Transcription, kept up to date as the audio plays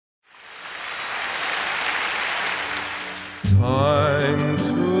time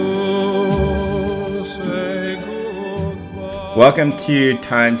to say goodbye. Welcome to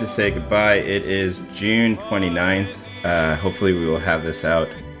Time to Say Goodbye. It is June 29th. Hopefully we will have this out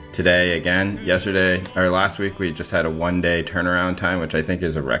today again. Yesterday, or last week, we just had a one-day turnaround time, which I think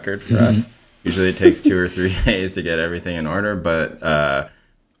is a record for us. Usually it takes 2 or 3 days to get everything in order, but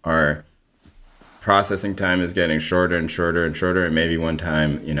our processing time is getting shorter and shorter and shorter, and maybe one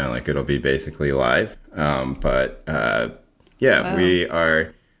time, it'll be basically live. Wow.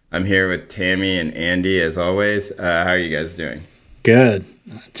 I'm here with Tammy and Andy as always. How are you guys doing? Good.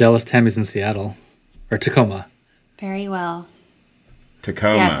 Jealous Tammy's in Seattle. Or Tacoma. Very well.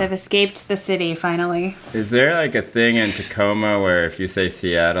 Tacoma. Yes, I've escaped the city finally. Is there like a thing in Tacoma where if you say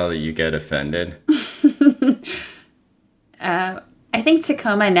Seattle that you get offended? I think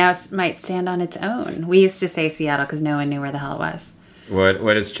Tacoma now might stand on its own. We used to say Seattle because no one knew where the hell it was.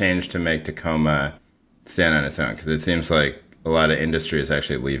 What has changed to make Tacoma stand on its own? Because it seems like a lot of industry is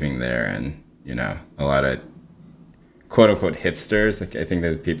actually leaving there, and a lot of quote-unquote hipsters, like I think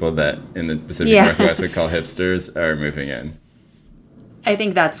the people that in the Pacific Northwest would call hipsters, are moving in. I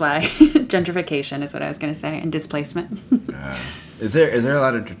think that's why. Gentrification is what I was going to say, and displacement. Is there a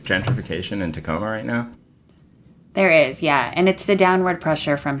lot of gentrification in Tacoma right now? There is, yeah. And it's the downward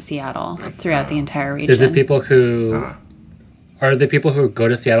pressure from Seattle throughout the entire region. Is it people who... Are they people who go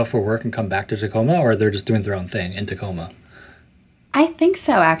to Seattle for work and come back to Tacoma, or they're just doing their own thing in Tacoma? I think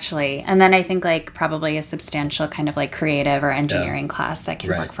so, actually. And then I think probably a substantial kind of creative or engineering class that can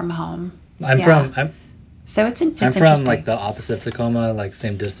work from home. I'm from from the opposite of Tacoma,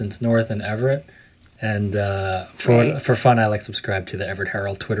 same distance north in Everett. And for fun, I subscribe to the Everett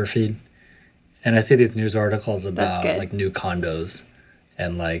Herald Twitter feed. And I see these news articles about new condos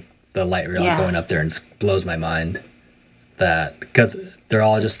and the light rail going up there, and it blows my mind that because they're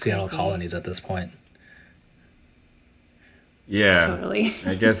all just Seattle colonies at this point. Yeah, totally.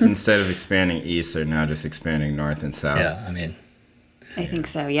 I guess instead of expanding east, they're now just expanding north and south. Yeah, I think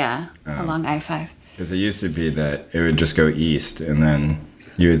so. Yeah, along I-5. Because it used to be that it would just go east, and then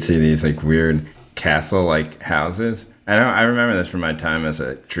you would see these weird castle-like houses. I remember this from my time as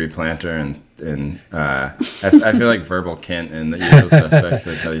a tree planter, and I feel like Verbal Kint in The Usual Suspects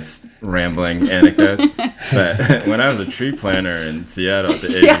to tell these rambling anecdotes. But when I was a tree planter in Seattle at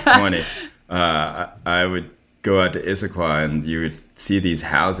the age of 20, I would go out to Issaquah, and you would see these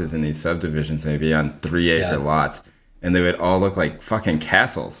houses in these subdivisions. They'd be on 3-acre lots, and they would all look like fucking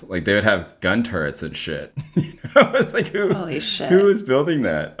castles. They would have gun turrets and shit. It's holy shit. Who was building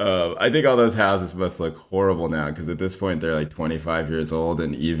that? I think all those houses must look horrible now, because at this point they're 25 years old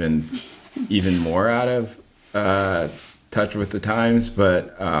and even more out of touch with the times.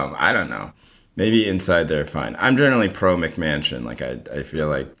 But I don't know. Maybe inside they're fine. I'm generally pro McMansion. I feel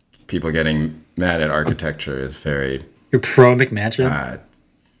like people getting mad at architecture is very... You're pro McMansion?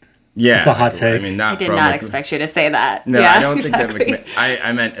 Yeah. That's a hot take. I did not expect you to say that. No, I don't think that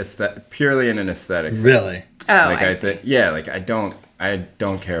I meant purely in an aesthetic sense. Really? Oh, I see. I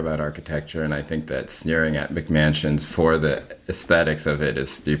don't care about architecture, and I think that sneering at McMansions for the aesthetics of it is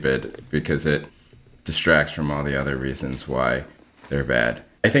stupid because it distracts from all the other reasons why they're bad.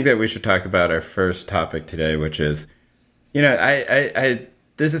 I think that we should talk about our first topic today, which is,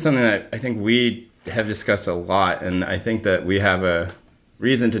 this is something that I think we have discussed a lot, and I think that we have a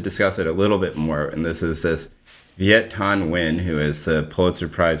reason to discuss it a little bit more, and this is this Viet Thanh Nguyen, who is the Pulitzer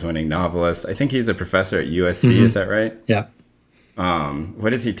Prize winning novelist. I think he's a professor at USC, is that right? Yeah. What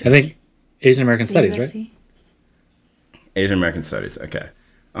does he teach? I think Asian American Studies, USC? right? Asian American Studies, okay.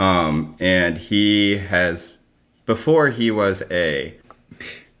 And he has, before he was a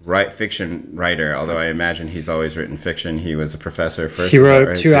fiction writer, although I imagine he's always written fiction, he was a professor first. He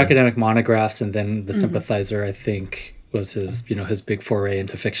wrote 2 academic monographs, and then The Sympathizer, I think, was his big foray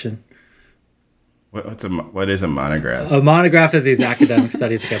into fiction. What is a monograph? A monograph is these academic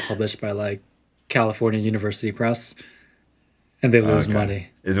studies that get published by California University Press, and they lose money.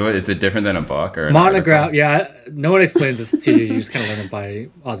 Is it different than a book or an monograph? article? Yeah, no one explains this to you. You just kind of learn it by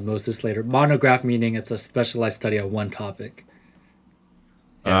osmosis later. Monograph meaning it's a specialized study on one topic.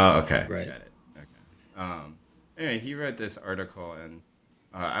 Yeah. Oh, okay. Right. Got it. Okay. Anyway, he wrote this article, and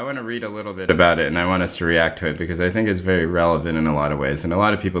I want to read a little bit about it, and I want us to react to it because I think it's very relevant in a lot of ways, and a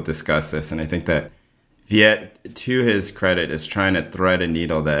lot of people discuss this, and I think that Viet, to his credit, is trying to thread a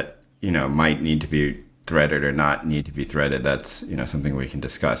needle that might need to be threaded or not need to be threaded. That's something we can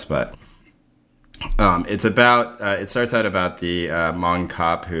discuss, but it's about. It starts out about the Hmong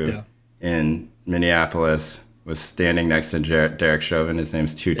cop who in Minneapolis was standing next to Derek Chauvin. His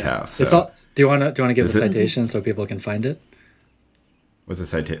name's Tu Tao. So. Do you want to give the citation so people can find it? What's the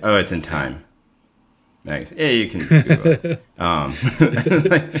citation? Oh, it's in Time. magazine. Yeah, you can Google it.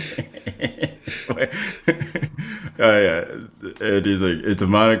 Yeah. And he's like, it's a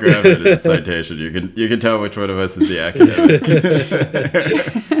monograph and it's a citation. You can tell which one of us is the academic.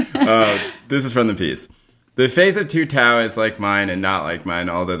 This is from the piece. The face of Tu Tao is like mine and not like mine,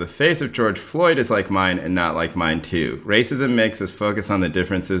 although the face of George Floyd is like mine and not like mine too. Racism makes us focus on the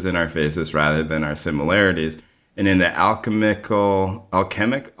differences in our faces rather than our similarities. And in the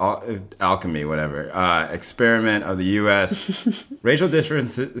experiment of the U.S., racial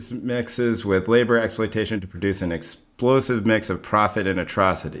differences mixes with labor exploitation to produce an explosive mix of profit and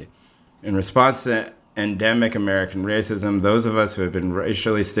atrocity. In response to endemic American racism, those of us who have been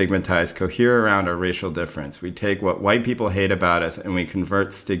racially stigmatized cohere around our racial difference. We take what white people hate about us and we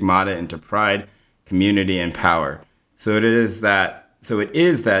convert stigmata into pride, community, and power. So it is that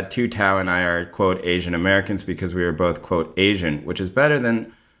Tu Tao and I are, quote, Asian Americans because we are both, quote, Asian, which is better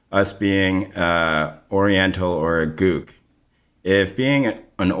than us being Oriental or a Gook. If being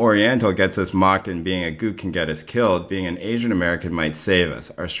an Oriental gets us mocked and being a Gook can get us killed, being an Asian American might save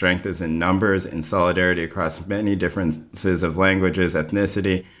us. Our strength is in numbers, in solidarity across many differences of languages,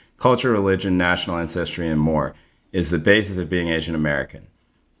 ethnicity, culture, religion, national ancestry, and more, is the basis of being Asian American.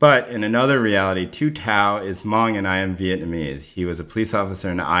 But in another reality, Tu Tao is Hmong and I am Vietnamese. He was a police officer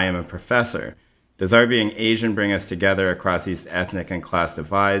and I am a professor. Does our being Asian bring us together across these ethnic and class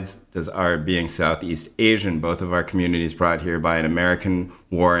divides? Does our being Southeast Asian, both of our communities brought here by an American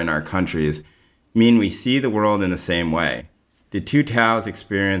war in our countries, mean we see the world in the same way? Did Tu Tao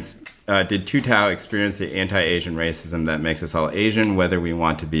experience the anti-Asian racism that makes us all Asian, whether we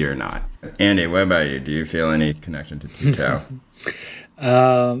want to be or not? Andy, what about you? Do you feel any connection to Tu Tao?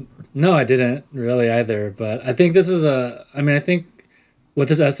 No, I didn't really either. But I think I think what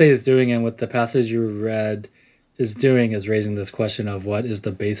this essay is doing and what the passage you read is doing is raising this question of what is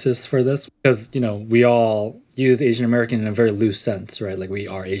the basis for this. Because, we all use Asian American in a very loose sense, right? Like we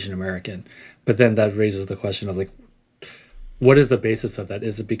are Asian American. But then that raises the question of like, what is the basis of that?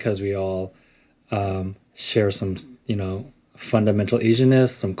 Is it because we all share some, fundamental Asianness,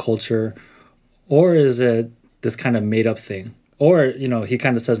 some culture? Or is it this kind of made up thing? Or, he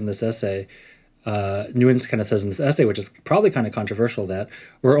kind of says in this essay, Nguyen kind of says in this essay, which is probably kind of controversial, that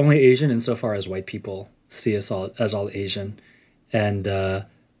we're only Asian insofar as white people see us all as all Asian. And,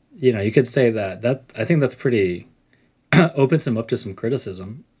 you could say that I think that's pretty opens him up to some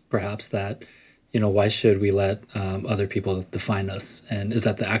criticism, perhaps, that, why should we let other people define us? And is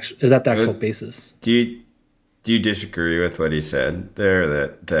that the actual basis? Do you disagree with what he said there,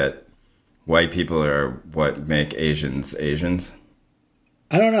 that white people are what make Asians Asians?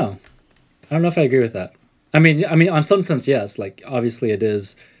 I don't know if I agree with that. I mean, on some sense, yes. Like, obviously, it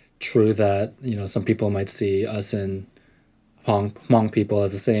is true that some people might see us and Hmong people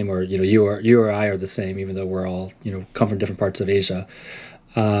as the same, or you or I are the same, even though we're all come from different parts of Asia.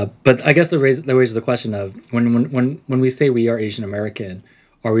 But I guess that raises the question of when we say we are Asian American,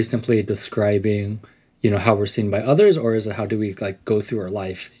 are we simply describing how we're seen by others, or is it how do we like go through our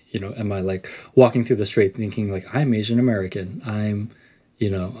life? Am I like walking through the street thinking like I'm Asian American? I'm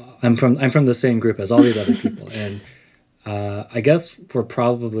from the same group as all these other people, and I guess I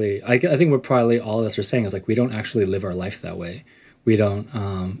think what probably all of us are saying is like we don't actually live our life that way. We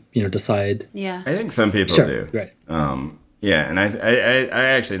don't, decide. Yeah, I think some people do. Right. Yeah, and I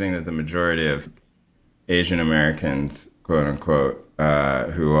actually think that the majority of Asian Americans, quote unquote,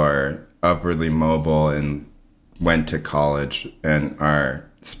 who are upwardly mobile and went to college and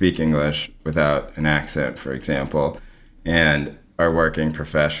speak English without an accent, for example, and are working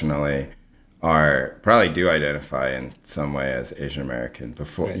professionally, probably do identify in some way as Asian American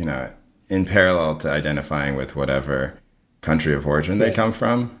before, right. In parallel to identifying with whatever country of origin they come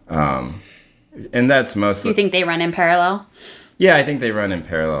from. And that's mostly... You think they run in parallel? Yeah, I think they run in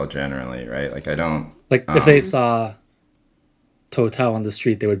parallel generally, right? Like, I don't... Like, if they saw Tu Tao on the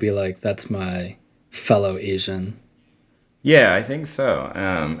street, they would be like, that's my fellow Asian. Yeah, I think so.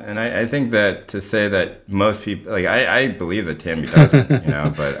 And I think that to say that most people... Like, I believe that Tammy doesn't,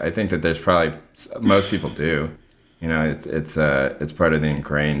 but I think that there's probably... Most people do. It's part of the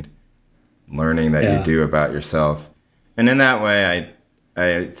ingrained learning that you do about yourself. And in that way,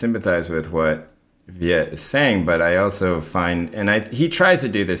 I sympathize with what Viet is saying, but I also find, he tries to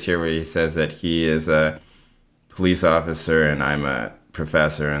do this here where he says that he is a police officer and I'm a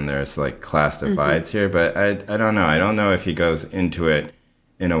professor and there's like class divides here, but I don't know. I don't know if he goes into it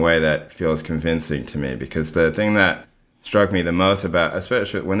in a way that feels convincing to me, because the thing that struck me the most about,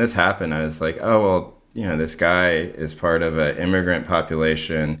 especially when this happened, I was like, oh, well, this guy is part of an immigrant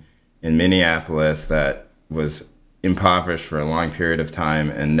population in Minneapolis that was impoverished for a long period of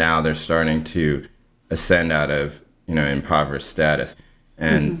time, and now they're starting to ascend out of, impoverished status.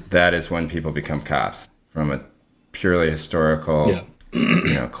 And that is when people become cops, from a purely historical,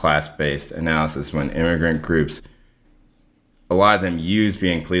 class-based analysis, when immigrant groups, a lot of them use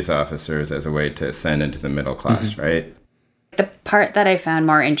being police officers as a way to ascend into the middle class, right? The part that I found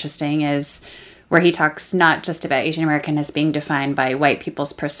more interesting is where he talks not just about Asian American as being defined by white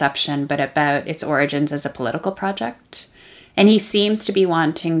people's perception, but about its origins as a political project. And he seems to be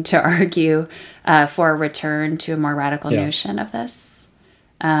wanting to argue for a return to a more radical notion of this.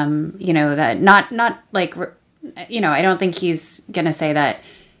 That not like, I don't think he's going to say that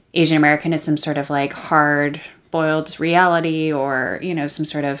Asian American is some sort of like hard-boiled reality or, some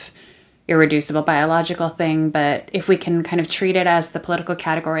sort of irreducible biological thing. But if we can kind of treat it as the political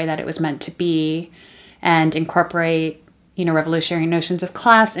category that it was meant to be and incorporate, revolutionary notions of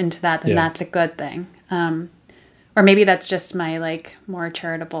class into that, then that's a good thing. Or maybe that's just my like more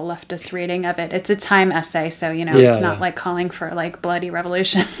charitable leftist reading of it. It's a Time essay, so it's not like calling for like bloody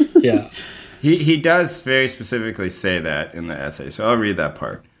revolution. He does very specifically say that in the essay, so I'll read that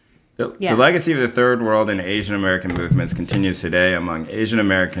part. The legacy of the Third World and Asian American movements continues today among Asian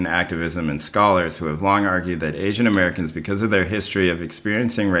American activism and scholars who have long argued that Asian Americans, because of their history of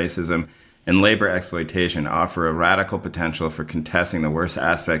experiencing racism and labor exploitation, offer a radical potential for contesting the worst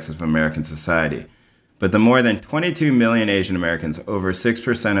aspects of American society. But the more than 22 million Asian Americans, over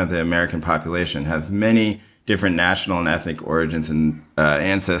 6% of the American population, have many different national and ethnic origins and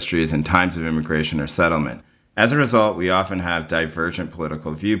ancestries and times of immigration or settlement. As a result, we often have divergent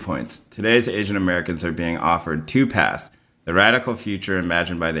political viewpoints. Today's Asian Americans are being offered two paths: the radical future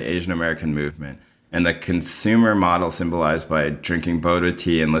imagined by the Asian American movement and the consumer model symbolized by drinking boba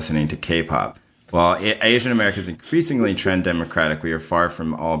tea and listening to K-pop. While Asian Americans increasingly trend democratic, we are far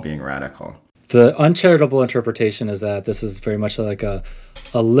from all being radical. The uncharitable interpretation is that this is very much like a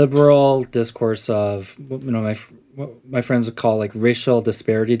liberal discourse of what my friends would call like racial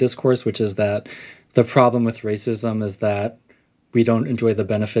disparity discourse, which is that the problem with racism is that we don't enjoy the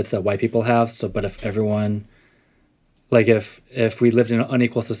benefits that white people have. So, but if everyone, like if we lived in an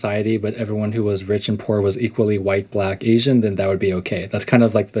unequal society, but everyone who was rich and poor was equally white, black, Asian, then that would be okay. That's kind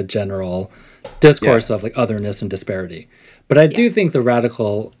of like the general discourse of like otherness and disparity. But I do think the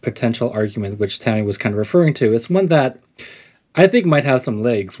radical potential argument, which Tammy was kind of referring to, is one that I think might have some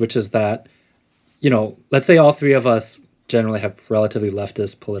legs, which is that, let's say all three of us generally have relatively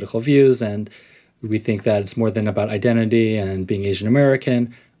leftist political views, and we think that it's more than about identity and being Asian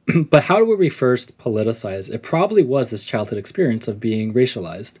American. But how do we first politicize? It probably was this childhood experience of being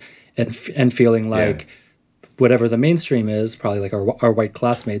racialized and feeling like whatever the mainstream is, probably like our white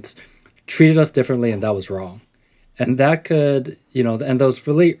classmates, treated us differently, and that was wrong. And that could, and those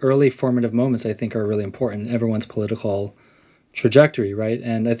really early formative moments, I think, are really important in everyone's political trajectory, right?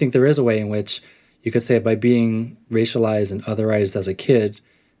 And I think there is a way in which you could say by being racialized and otherized as a kid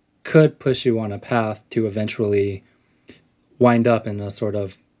could push you on a path to eventually wind up in a sort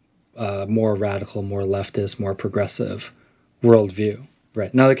of more radical, more leftist, more progressive worldview,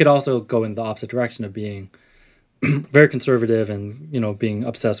 right? Now, it could also go in the opposite direction of being very conservative and, being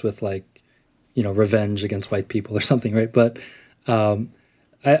obsessed with like, revenge against white people or something, right? But I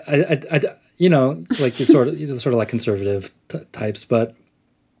like these sort of like conservative types. But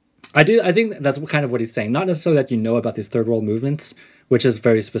I think that's kind of what he's saying. Not necessarily that about these third world movements, which is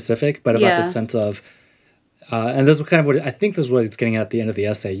very specific, but about the sense of, and this is kind of what I think this is what it's getting at the end of the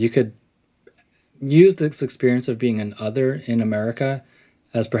essay. You could use this experience of being an other in America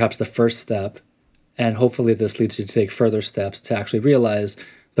as perhaps the first step, and hopefully this leads you to take further steps to actually realize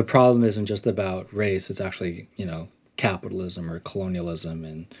the problem isn't just about race. It's actually, capitalism or colonialism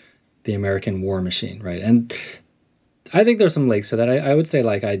and the American war machine, right? And I think there's some legs to that. I would say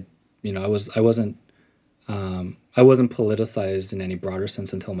like I wasn't politicized in any broader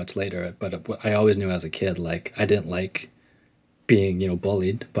sense until much later. But I always knew as a kid, like I didn't like being,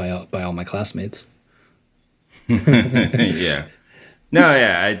 bullied by all my classmates. Yeah. No,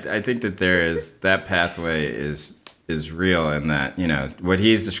 yeah. I think that that pathway is real, and that, what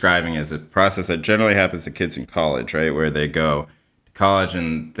he's describing is a process that generally happens to kids in college, right? Where they go to college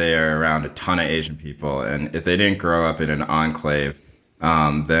and they are around a ton of Asian people. And if they didn't grow up in an enclave,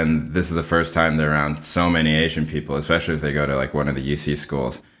 then this is the first time they're around so many Asian people, especially if they go to like one of the UC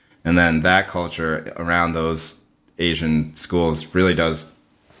schools. And then that culture around those Asian schools really does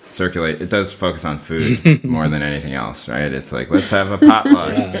circulate. It does focus on food more than anything else, right? It's like, let's have a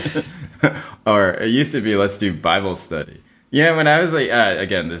potluck. Or it used to be, let's do Bible study. When I was like,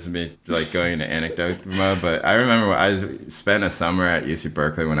 again, this is me like going into anecdote mode, but I remember when I spent a summer at UC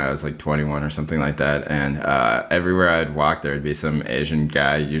Berkeley when I was like 21 or something like that, and everywhere I'd walk, there would be some Asian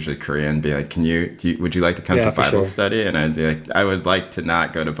guy, usually Korean, be like, would you like to come to Bible study? And I'd be like, I would like to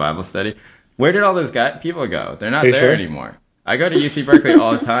not go to Bible study. Where did all those people go? They're not there anymore. I go to UC Berkeley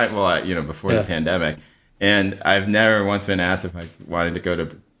all the time, before the pandemic, and I've never once been asked if I wanted to go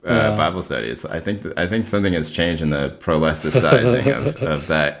to Bible studies. I think something has changed in the pro-lesticizing of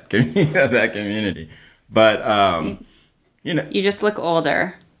that community. But you just look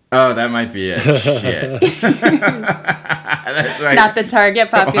older. Oh, that might be it. Shit. That's right. Not the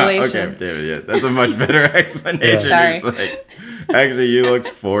target population. Okay, David. Yeah, that's a much better explanation. Sorry. It's like, actually, you look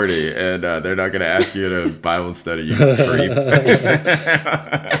 40, and they're not going to ask you to Bible study. You creep.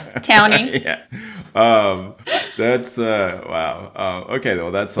 Townie. Yeah. That's wow. Okay,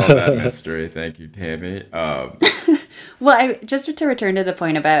 well, that's all that mystery. Thank you, Tammy. Well, just to return to the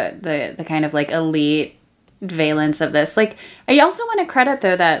point about the kind of like elite valence of this, like I also want to credit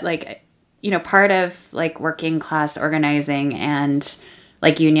though that like part of like working class organizing and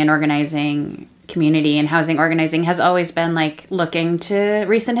like union organizing, community and housing organizing has always been like looking to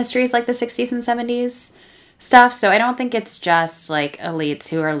recent histories like the 60s and 70s stuff. So I don't think it's just like elites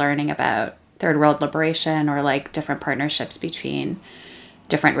who are learning about third world liberation or like different partnerships between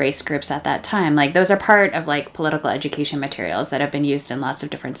different race groups at that time. Like those are part of like political education materials that have been used in lots of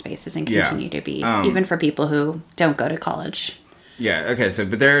different spaces and continue to be, even for people who don't go to college. Yeah, okay,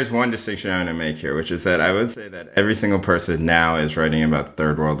 but there is one distinction I want to make here, which is that I would say that every single person now is writing about the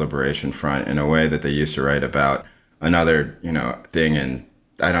Third World Liberation Front in a way that they used to write about another, thing, and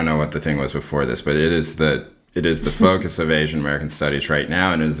I don't know what the thing was before this, but it is the focus of Asian American studies right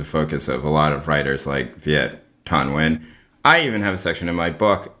now, and it is the focus of a lot of writers like Viet Thanh Nguyen. I even have a section in my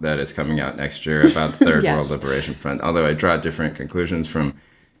book that is coming out next year about the Third World Liberation Front, although I draw different conclusions from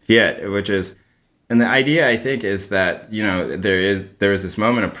Viet, and the idea, I think, is that, there is this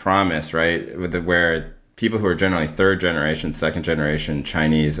moment of promise, right, where people who are generally third generation, second generation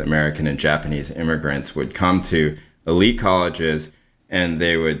Chinese, American, and Japanese immigrants would come to elite colleges, and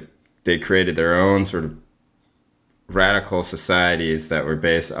they created their own sort of radical societies that were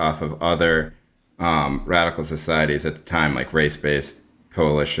based off of other radical societies at the time, like race-based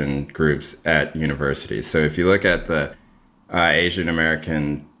coalition groups at universities. So if you look at the Asian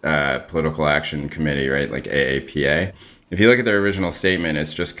American Political Action Committee, right, like AAPA, if you look at their original statement,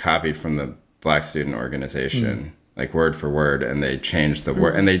 it's just copied from the Black Student Organization, like word for word, and they changed the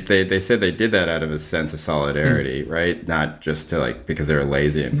word. And they said they did that out of a sense of solidarity, right? Not just to like, because they were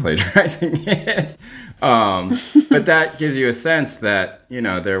lazy and plagiarizing it. But that gives you a sense that,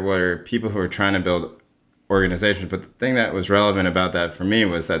 there were people who were trying to build organizations. But the thing that was relevant about that for me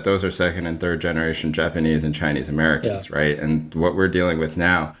was that those are second and third generation Japanese and Chinese Americans, right? And what we're dealing with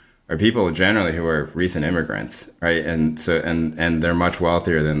now are people generally who are recent immigrants, right? And so and they're much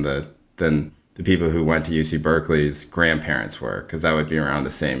wealthier than the people who went to UC Berkeley's grandparents were, because that would be around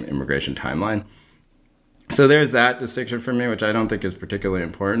the same immigration timeline. So there's that distinction for me, which I don't think is particularly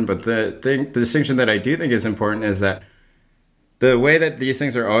important. But the distinction that I do think is important is that the way that these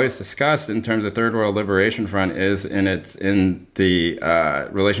things are always discussed in terms of Third World Liberation Front is in the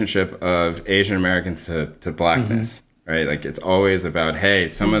relationship of Asian Americans to blackness, right? Like it's always about, hey,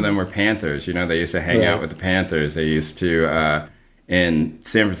 some of them were Panthers. They used to hang out with the Panthers. They used to, in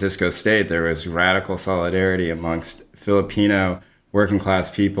San Francisco State, there was radical solidarity amongst Filipino working class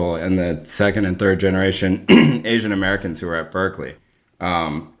people and the second and third generation Asian Americans who were at Berkeley.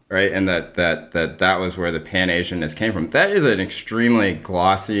 Right, and that was where the Pan-Asianness came from. That is an extremely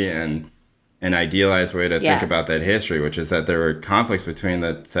glossy and idealized way to think about that history, which is that there were conflicts between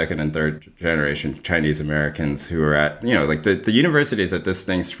the second and third generation Chinese Americans who were at, like the universities that this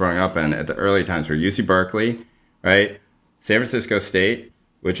thing sprung up in at the early times were UC Berkeley, right, San Francisco State,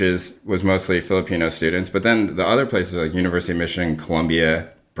 which was mostly Filipino students, but then the other places like University of Michigan,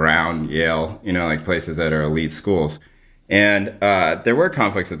 Columbia, Brown, Yale, like places that are elite schools. And there were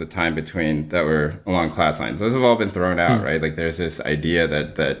conflicts at the time that were along class lines. Those have all been thrown out, right? Like there's this idea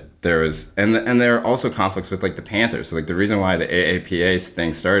that there was, and there are also conflicts with like the Panthers. So like the reason why the AAPA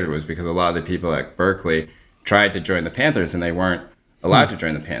thing started was because a lot of the people at Berkeley tried to join the Panthers and they weren't allowed to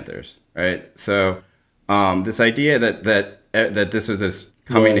join the Panthers, right? So this idea that this was this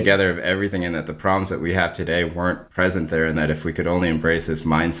coming together of everything and that the problems that we have today weren't present there, and that if we could only embrace this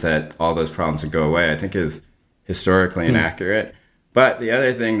mindset, all those problems would go away, I think is historically inaccurate. But the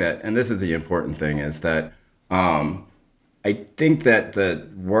other thing and this is the important thing, is that I think that the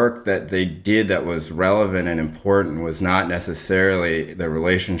work that they did that was relevant and important was not necessarily the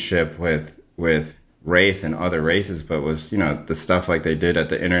relationship with race and other races, but was, you know, the stuff like they did at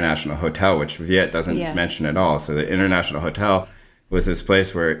the International Hotel, which Viet doesn't mention at all. So the International Hotel was this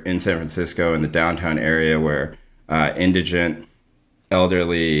place where in San Francisco in the downtown area where indigent,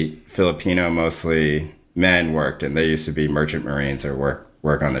 elderly, Filipino mostly men worked, and they used to be merchant marines or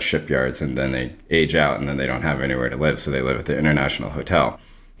work on the shipyards, and then they age out and then they don't have anywhere to live, so they live at the International Hotel.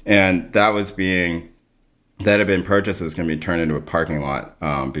 And that had been purchased. It was going to be turned into a parking lot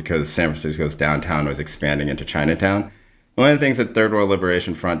because San Francisco's downtown was expanding into Chinatown. One of the things that Third World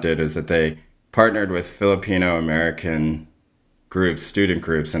Liberation Front did is that they partnered with Filipino American groups, student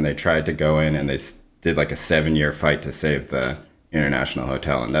groups, and they tried to go in and they did like a 7-year fight to save the International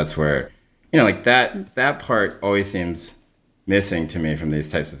Hotel. And that's where, you know, like that part always seems missing to me from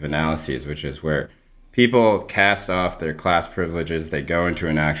these types of analyses, which is where people cast off their class privileges, they go into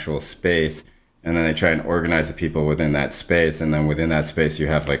an actual space, and then they try and organize the people within that space. And then within that space, you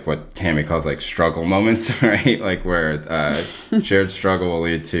have like what Tammy calls like struggle moments, right? Like where shared struggle will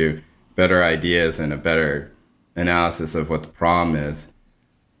lead to better ideas and a better analysis of what the problem is.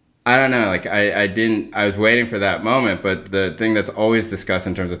 I don't know, like I was waiting for that moment, but the thing that's always discussed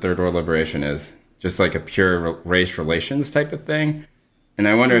in terms of Third World Liberation is just like a pure race relations type of thing. And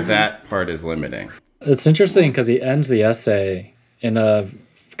I wonder if that part is limiting. It's interesting because he ends the essay in a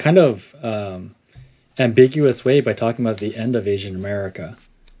kind of ambiguous way by talking about the end of Asian America,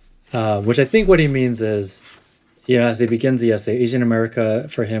 which I think what he means is, you know, as he begins the essay, Asian America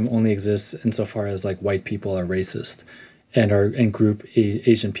for him only exists insofar as like white people are racist and group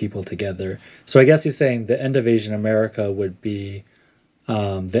Asian people together. So I guess he's saying the end of Asian America would be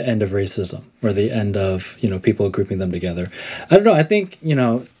the end of racism, or the end of, you know, people grouping them together. I don't know. I think, you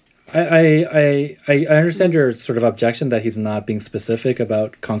know, I understand your sort of objection that he's not being specific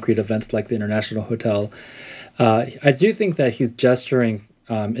about concrete events like the International Hotel. I do think that he's gesturing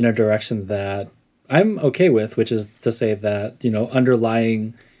in a direction that I'm okay with, which is to say that, you know,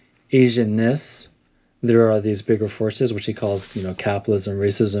 underlying Asianness, there are these bigger forces, which he calls, you know, capitalism,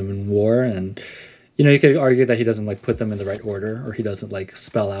 racism, and war. And, you know, you could argue that he doesn't like put them in the right order, or he doesn't like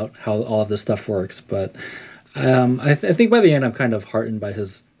spell out how all of this stuff works. But I think by the end, I'm kind of heartened by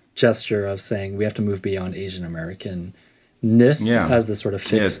his gesture of saying we have to move beyond Asian American-ness as the sort of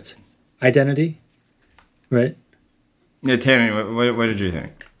fixed identity, right? Yeah, Tammy, what did you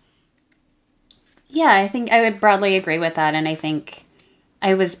think? Yeah, I think I would broadly agree with that, and I think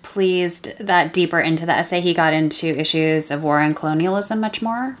I was pleased that deeper into the essay he got into issues of war and colonialism much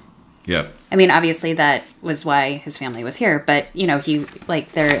more. Yep. I mean, obviously that was why his family was here, but, you know, he,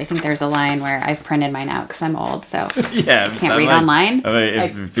 like, I think there's a line where I've printed mine out because I'm old, so yeah, I can't read online. I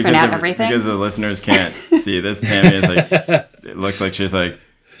print out everything. Because the listeners can't see this, Tammy is like, it looks like she's like,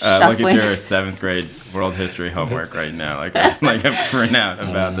 look at your 7th grade world history homework right now. Like, it's like a printout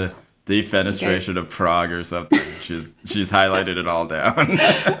about the defenestration of Prague or something. She's highlighted it all down.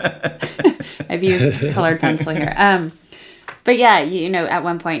 I've used colored pencil here. But yeah, you know, at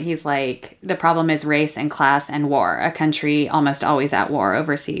one point he's like, the problem is race and class and war, a country almost always at war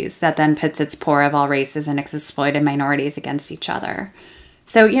overseas that then pits its poor of all races and its exploited minorities against each other.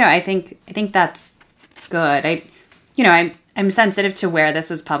 So, you know, I think that's good. I'm sensitive to where this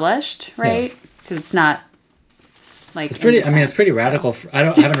was published, right? Because it's not like, it's pretty. I mean, it's pretty radical. I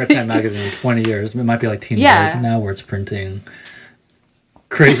haven't read Time magazine in 20 years. It might be like Teen Vogue now, where it's printing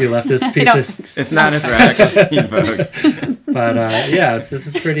crazy leftist pieces. It's not as radical as Teen Vogue. But this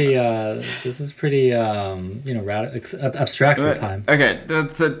is pretty. You know, abstract for time. Okay,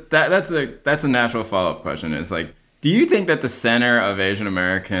 that's a natural follow-up question. Is like, do you think that the center of Asian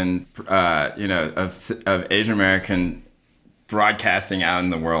American, of Asian American broadcasting out in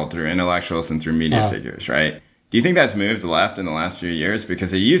the world through intellectuals and through media figures, right? Do you think that's moved left in the last few years?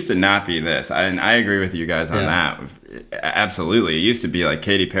 Because it used to not be this. And I agree with you guys on that. Absolutely. It used to be like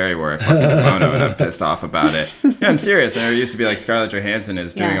Katy Perry wore a fucking kimono and I'm pissed off about it. Yeah, I'm serious. And it used to be like Scarlett Johansson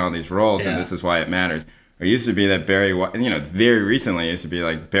is doing all these roles and this is why it matters. Or it used to be that very recently it used to be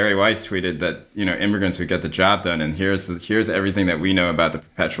like Barry Weiss tweeted that, you know, immigrants would get the job done and here's everything that we know about the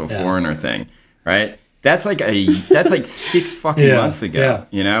perpetual foreigner thing, right? That's like 6 fucking months ago,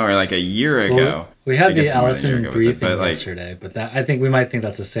 you know, or like a year ago. Well, we had the Allison Brie thing yesterday, but that I think we might think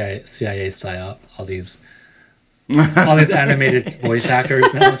that's a CIA psyop. All these animated voice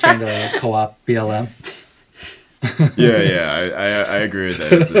actors now trying to co-opt BLM. I agree with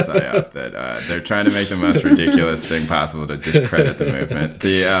that. It's a psyop that they're trying to make the most ridiculous thing possible to discredit the movement.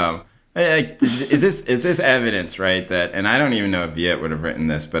 Is this evidence, right? That, and I don't even know if Viet would have written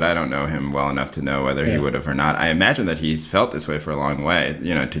this, but I don't know him well enough to know whether he would have or not. I imagine that he's felt this way for a long way,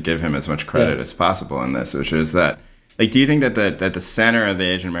 you know, to give him as much credit as possible in this, which is that Like, do you think that the center of the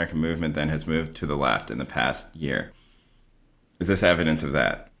Asian American movement then has moved to the left in the past year? Is this evidence of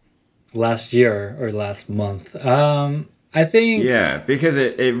that? Last year or last month? I think... Yeah, because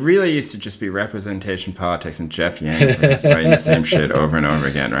it really used to just be representation politics and Jeff Yang writing the same shit over and over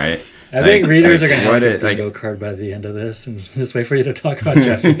again, right? I think readers are going to have a bingo card by the end of this, and just wait for you to talk about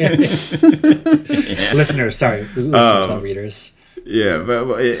Jeff Yang. Yeah. Listeners, not readers. Yeah,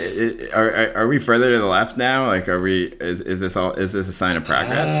 but are we further to the left now? Like, is this a sign of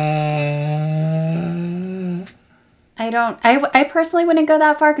progress? I personally wouldn't go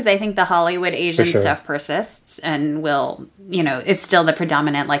that far because I think the Hollywood Asian stuff persists and will, it's still the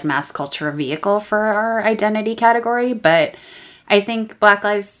predominant like mass culture vehicle for our identity category. But I think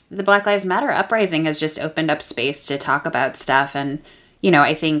the Black Lives Matter uprising has just opened up space to talk about stuff. And,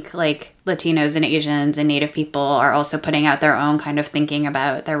 I think like Latinos and Asians and Native people are also putting out their own kind of thinking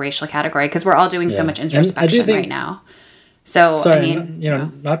about their racial category because we're all doing so much introspection right now. So,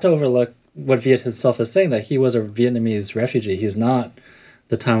 not to overlook what Viet himself is saying, that he was a Vietnamese refugee. He's not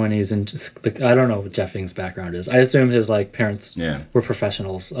the Taiwanese, and I don't know what Jeff Yang's background is. I assume his parents were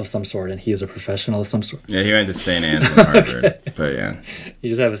professionals of some sort, and he is a professional of some sort. Yeah, he went to St. Anne's and Harvard, but yeah. You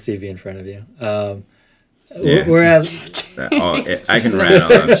just have a CV in front of you. Whereas... I can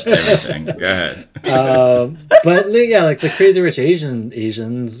rattle on everything. Go ahead. But the Crazy Rich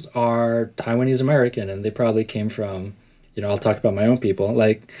Asians are Taiwanese American, and they probably came from, I'll talk about my own people,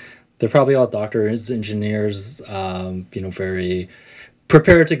 they're probably all doctors, engineers, very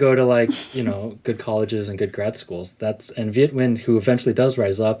prepared to go to good colleges and good grad schools. And Viet Minh, who eventually does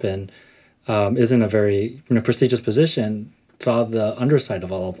rise up and is in a very prestigious position, saw the underside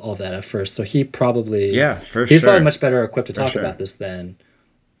of all that at first. So he probably he's probably much better equipped to talk about this than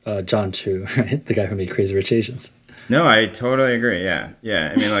John Chu, right? The guy who made Crazy Rich Asians. No, I totally agree. Yeah.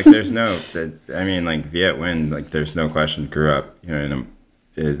 I mean, there's no. Viet Minh, there's no question, grew up,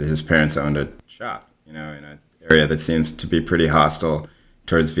 his parents owned a shop, in an area that seems to be pretty hostile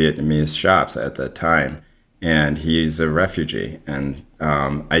towards Vietnamese shops at the time. And he's a refugee. And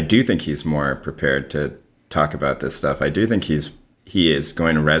I do think he's more prepared to talk about this stuff. I do think he is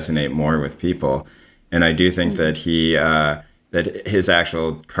going to resonate more with people. And I do think that that his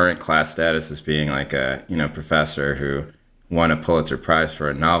actual current class status as being a professor who won a Pulitzer Prize for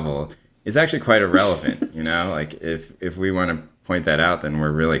a novel is actually quite irrelevant. If we want to point that out, then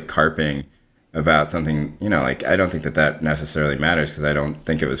we're really carping about something, I don't think that necessarily matters because I don't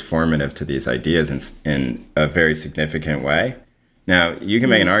think it was formative to these ideas in a very significant way. Now, you can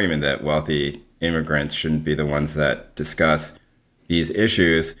make an argument that wealthy immigrants shouldn't be the ones that discuss these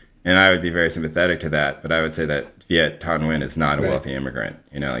issues, and I would be very sympathetic to that, but I would say that Viet Thanh Nguyen is not a wealthy immigrant.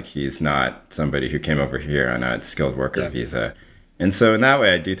 He's not somebody who came over here on a skilled worker visa. And so in that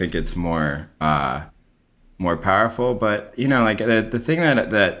way, I do think it's more powerful, but the thing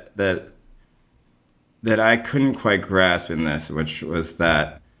that I couldn't quite grasp in this, which was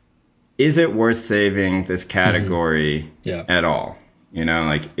that, is it worth saving this category at all?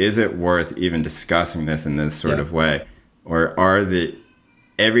 Is it worth even discussing this in this sort of way, or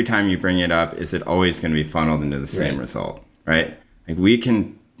every time you bring it up, is it always going to be funneled into the same result? Right? We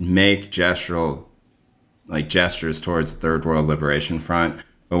can make gestures towards Third World Liberation Front.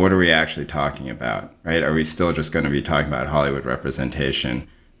 But what are we actually talking about, right? Are we still just going to be talking about Hollywood representation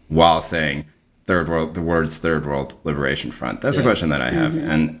while saying the words Third World Liberation Front? That's a question that I have.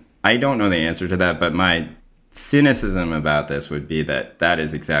 And I don't know the answer to that, but my cynicism about this would be that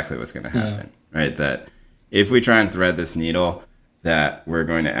is exactly what's going to happen, right? That if we try and thread this needle, that we're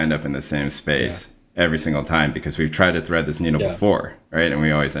going to end up in the same space every single time because we've tried to thread this needle before, right? And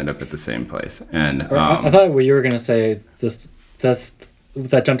we always end up at the same place. And I thought what you were going to say,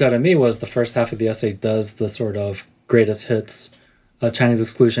 that jumped out at me was the first half of the essay does the sort of greatest hits, Chinese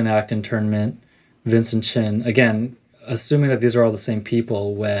Exclusion Act, internment, Vincent Chin. Again, assuming that these are all the same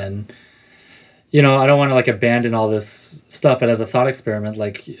people when, I don't want to abandon all this stuff, but as a thought experiment,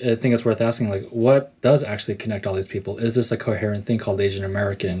 I think it's worth asking, what does actually connect all these people? Is this a coherent thing called Asian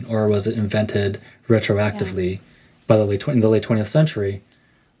American, or was it invented retroactively in the late 20th century?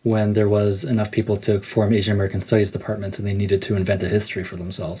 When there was enough people to form Asian American Studies departments and they needed to invent a history for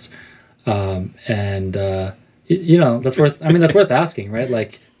themselves. That's worth asking,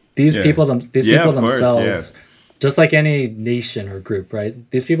 right? These people themselves, just like any nation or group,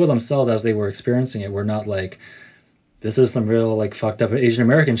 right? These people themselves, as they were experiencing it, were not this is some real fucked up Asian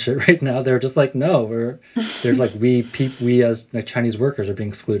American shit right now. They're just no, we as Chinese workers are being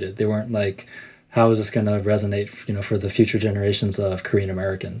excluded. They weren't how is this going to resonate, for the future generations of Korean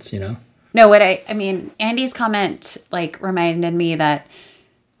Americans, No, Andy's comment, reminded me that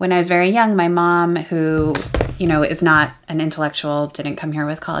when I was very young, my mom, who, is not an intellectual, didn't come here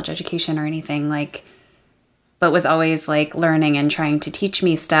with college education or anything, like, but was always like learning and trying to teach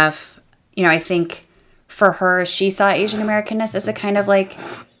me stuff. I think for her, she saw Asian Americanness as a kind of like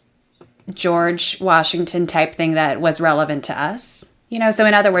George Washington type thing that was relevant to us. So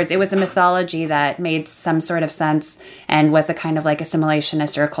in other words, it was a mythology that made some sort of sense and was a kind of like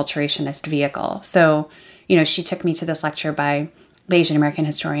assimilationist or acculturationist vehicle. So, she took me to this lecture by the Asian American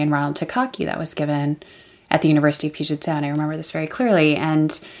historian Ronald Takaki that was given at the University of Puget Sound. I remember this very clearly.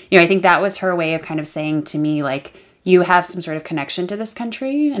 And, I think that was her way of kind of saying to me, like, you have some sort of connection to this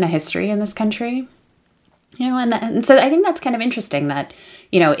country and a history in this country. And so I think that's kind of interesting that,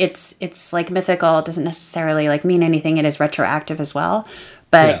 it's like mythical. It doesn't necessarily like mean anything. It is retroactive as well,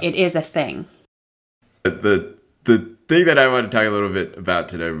 but It is a thing. The thing that I want to talk a little bit about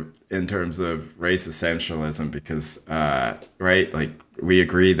today in terms of race essentialism, because, right, like we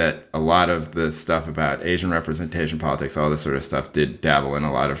agree that a lot of the stuff about Asian representation politics, all this sort of stuff did dabble in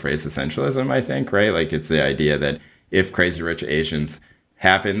a lot of race essentialism, I think, right? Like it's the idea that if Crazy Rich Asians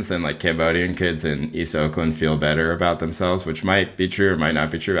happens, then like Cambodian kids in East Oakland feel better about themselves, which might be true or might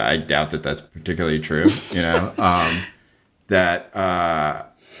not be true. I doubt that that's particularly true, and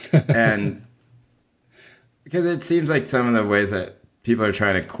because it seems like some of the ways that people are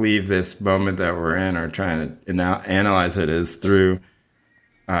trying to cleave this moment that we're in or trying to analyze it is through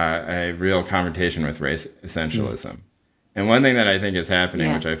a real confrontation with race essentialism. And one thing that I think is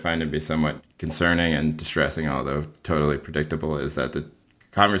happening, which I find to be somewhat concerning and distressing, although totally predictable, is that the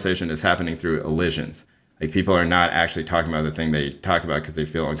conversation is happening through elisions. Like people are not actually talking about the thing they talk about because they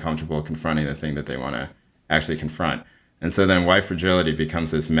feel uncomfortable confronting the thing that they want to actually confront. And so then white fragility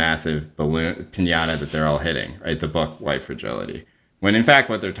becomes this massive balloon pinata that they're all hitting, right? The book White Fragility. When in fact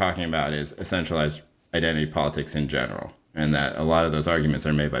what they're talking about is essentialized identity politics in general. And that a lot of those arguments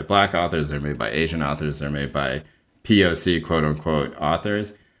are made by Black authors, they're made by Asian authors, they're made by POC, quote unquote,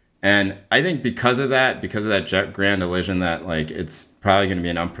 authors. And I think because of that grand illusion that like it's probably going to be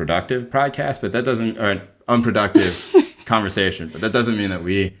an unproductive podcast, but that doesn't, or an unproductive conversation, but that doesn't mean that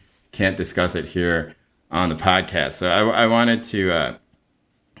we can't discuss it here on the podcast. So I wanted to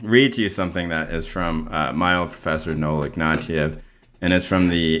read to you something that is from my old professor, Noel Ignatiev, and it's from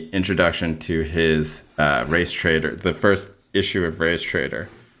the introduction to his Race Trader, the first issue of Race Trader.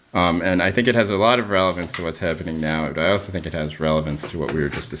 And I think it has a lot of relevance to what's happening now, but I also think it has relevance to what we were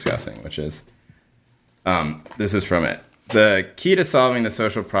just discussing, which is, this is from it. The key to solving the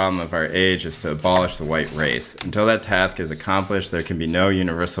social problem of our age is to abolish the white race. Until that task is accomplished, there can be no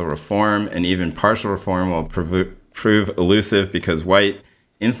universal reform, and even partial reform will prove elusive because white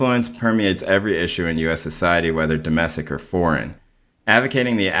influence permeates every issue in U.S. society, whether domestic or foreign.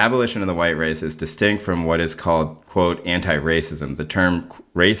 Advocating the abolition of the white race is distinct from what is called, quote, anti-racism. The term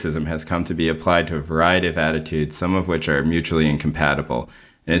racism has come to be applied to a variety of attitudes, some of which are mutually incompatible,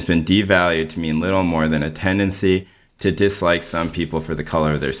 and has been devalued to mean little more than a tendency to dislike some people for the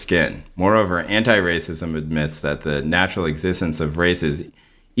color of their skin. Moreover, anti-racism admits that the natural existence of races,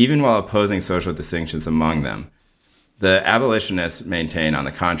 even while opposing social distinctions among them. The abolitionists maintain, on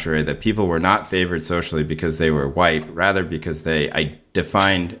the contrary, that people were not favored socially because they were white, rather because they were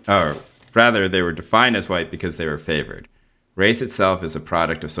defined as white because they were favored. Race itself is a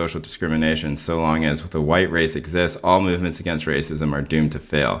product of social discrimination. So long as the white race exists, all movements against racism are doomed to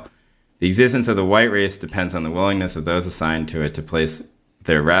fail. The existence of the white race depends on the willingness of those assigned to it to place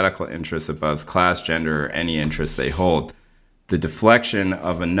their radical interests above class, gender, or any interests they hold. The deflection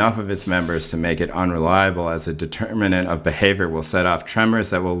of enough of its members to make it unreliable as a determinant of behavior will set off tremors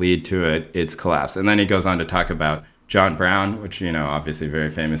that will lead to its collapse. And then he goes on to talk about John Brown, which, obviously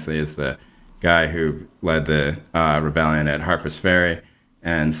very famously is the guy who led the rebellion at Harper's Ferry,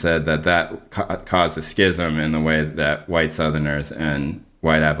 and said that caused a schism in the way that white Southerners and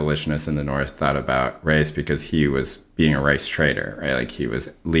white abolitionists in the North thought about race, because he was being a race traitor, right? Like he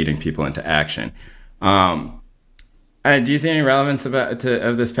was leading people into action. Do you see any relevance of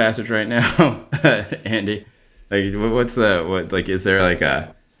this passage right now, Andy? Like, is there like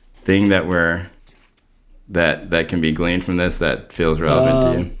a thing that that can be gleaned from this that feels relevant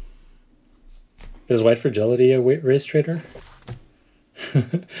to you? Is white fragility a race traitor?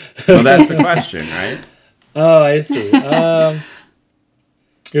 Well, that's the question, right? Oh, I see.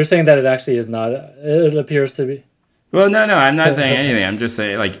 You're saying that it actually is not. It appears to be. Well, no, I'm not saying anything. I'm just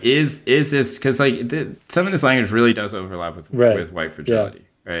saying, like, is this, because like some of this language really does overlap with white fragility,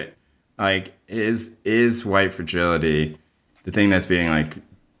 right? Like, is white fragility the thing that's being like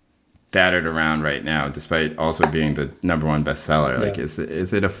battered around right now, despite also being the #1 bestseller? Like,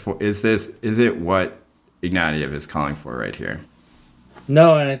 is it what Ignatiev is calling for right here?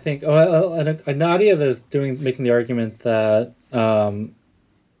 No, and I think Nadia is making the argument that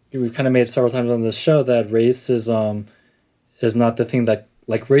we've kind of made several times on this show that racism is not the thing that,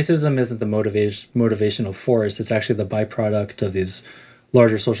 like, racism isn't the motivational force. It's actually the byproduct of these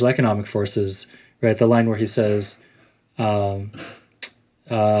larger social economic forces, right? The line where he says, the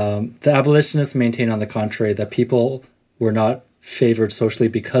abolitionists maintain, on the contrary, that people were not favored socially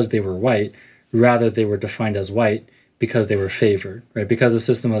because they were white, rather they were defined as white because they were favored, right? Because the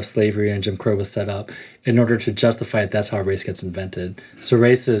system of slavery and Jim Crow was set up in order to justify it, that's how race gets invented. So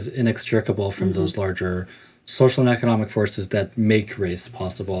race is inextricable from those larger social and economic forces that make race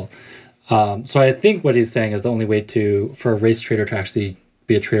possible. So I think what he's saying is the only way for a race traitor to actually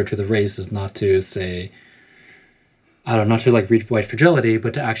be a traitor to the race is not to say, not to like read white fragility,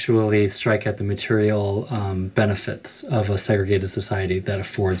 but to actually strike at the material benefits of a segregated society that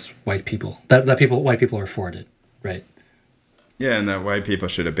affords white people, white people are afforded, right? Yeah, and that white people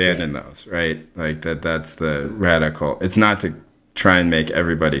should abandon those, right? Like that's the radical. It's not to try and make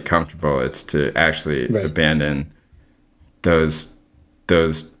everybody comfortable. It's to actually abandon those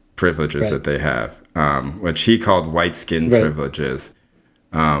privileges that they have, which he called white skin privileges,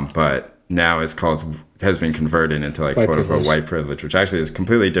 but now has been converted into like quote unquote white privilege, which actually is a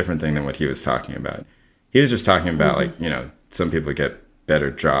completely different thing than what he was talking about. He was just talking about like, some people get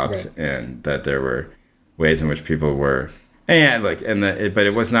better jobs and that there were ways in which people were, but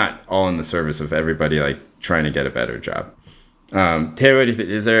it was not all in the service of everybody like trying to get a better job. Taylor, what do you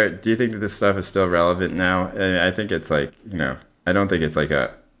think? Do you think that this stuff is still relevant now? I think it's like, I don't think it's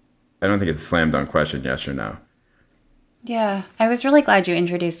a slam dunk question, yes or no. Yeah, I was really glad you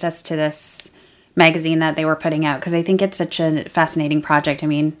introduced us to this magazine that they were putting out, because I think it's such a fascinating project. I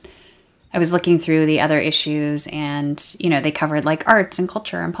mean, I was looking through the other issues and, they covered like arts and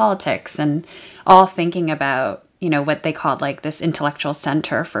culture and politics and all thinking about, what they called like this intellectual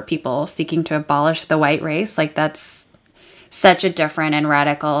center for people seeking to abolish the white race. Like that's such a different and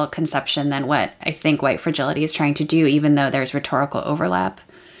radical conception than what I think white fragility is trying to do, even though there's rhetorical overlap.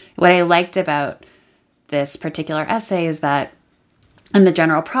 What I liked about this particular essay is that, and the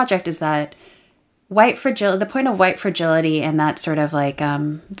general project is that the point of white fragility and that sort of like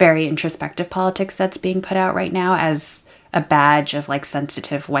very introspective politics that's being put out right now as a badge of like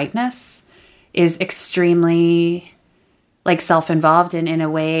sensitive whiteness is extremely like self-involved and in a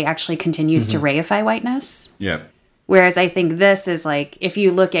way actually continues to reify whiteness. Yeah. Whereas I think this is like, if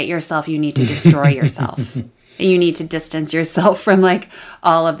you look at yourself, you need to destroy yourself. And you need to distance yourself from like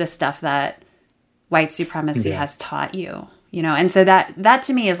all of the stuff that white supremacy has taught you, and so that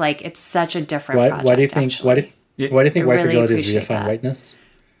to me is like, it's such a different project. Why do you think white fragility is reifying whiteness?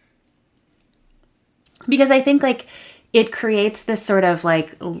 Because I think like it creates this sort of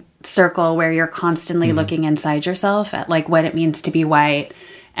like circle where you're constantly looking inside yourself at like what it means to be white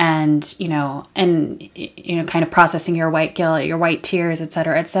and, kind of processing your white guilt, your white tears, et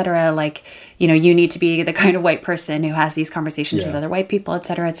cetera, like, you need to be the kind of white person who has these conversations with other white people, et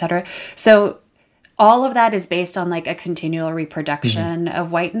cetera. So all of that is based on like a continual reproduction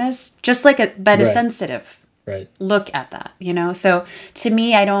of whiteness, just like a sensitive look at that, So to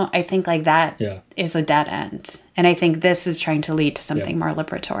me, I think like that is a dead end. And I think this is trying to lead to something more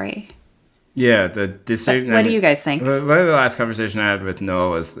liberatory. Yeah, the decision. What do you guys think? One of the last conversation I had with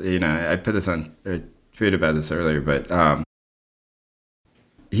Noah was, I put this on, I tweeted about this earlier, but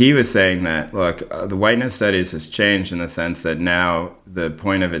he was saying that, look, the whiteness studies has changed in the sense that now the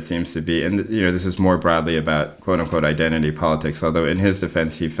point of it seems to be, and this is more broadly about quote unquote identity politics, although in his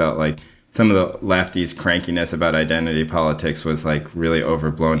defense, he felt like some of the lefties' crankiness about identity politics was like really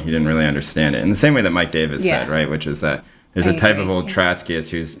overblown. He didn't really understand it. In the same way that Mike Davis said, right, which is that there's a type of old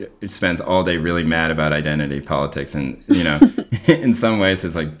Trotskyist who spends all day really mad about identity politics and, in some ways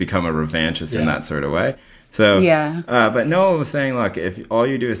has like become a revanchist in that sort of way. So, but Noah was saying, look, if all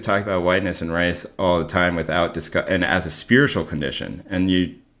you do is talk about whiteness and race all the time without and as a spiritual condition, and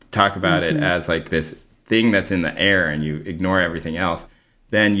you talk about it as like this thing that's in the air and you ignore everything else,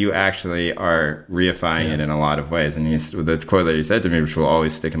 then you actually are reifying it in a lot of ways. And the quote that he said to me, which will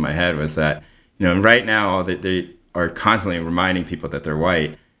always stick in my head, was that, right now they are constantly reminding people that they're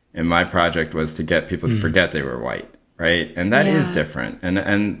white. And my project was to get people to forget they were white, right? And that is different.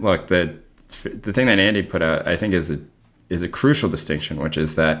 And look, the thing that Andy put out, I think, is a crucial distinction, which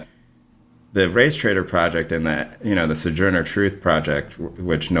is that the Race Trader Project and the Sojourner Truth Project,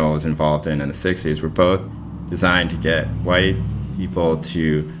 which Noah was involved in the 60s, were both designed to get white people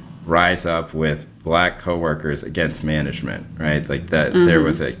to rise up with black coworkers against management, right? Like that there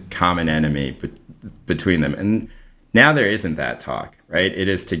was a common enemy between them. And now there isn't that talk, right? It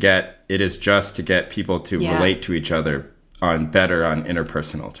is just to get people to relate to each other better on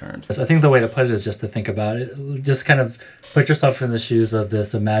interpersonal terms. I think the way to put it is just to think about it. Just kind of put yourself in the shoes of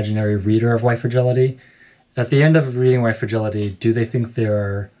this imaginary reader of White Fragility. At the end of reading White Fragility, do they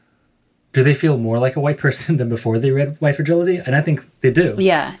feel more like a white person than before they read White Fragility? And I think they do.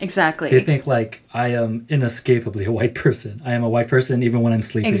 Yeah, exactly. They think like, I am inescapably a white person. I am a white person even when I'm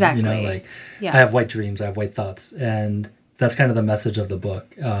sleeping. Exactly. I have white dreams, I have white thoughts. And that's kind of the message of the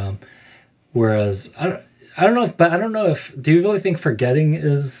book. Whereas, I don't know if, do you really think forgetting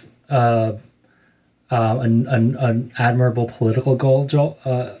is an admirable political goal,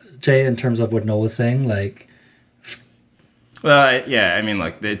 Jay, in terms of what Noel was saying? Like, well, I mean,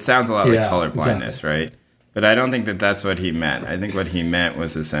 look, it sounds a lot like color blindness, exactly. right? But I don't think that that's what he meant. I think what he meant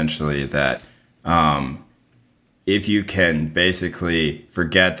was essentially that if you can basically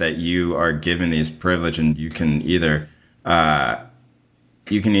forget that you are given these privilege, and you can either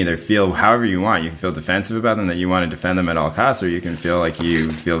feel however you want. You can feel defensive about them, that you want to defend them at all costs, or you can feel like you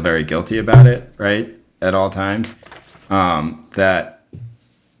feel very guilty about it, right, at all times. That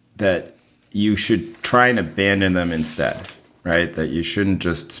you should try and abandon them instead. Right? That you shouldn't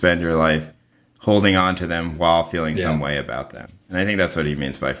just spend your life holding on to them while feeling some way about them. And I think that's what he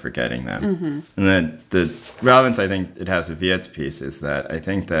means by forgetting them. Mm-hmm. And then the relevance I think it has to Viet's piece is that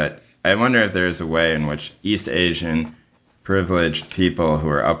I wonder if there is a way in which East Asian privileged people who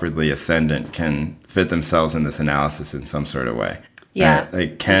are upwardly ascendant can fit themselves in this analysis in some sort of way. Yeah.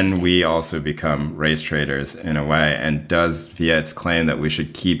 Like, can we also become race traders in a way? And does Viet's claim that we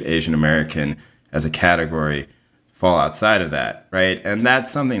should keep Asian American as a category fall outside of that, right? And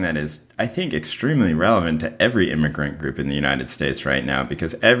that's something that is, I think, extremely relevant to every immigrant group in the United States right now,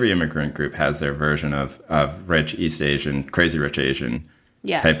 because every immigrant group has their version of rich East Asian, crazy rich Asian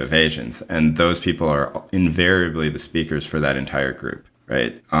type of Asians. And those people are invariably the speakers for that entire group,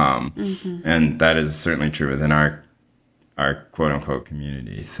 right? And that is certainly true within our quote-unquote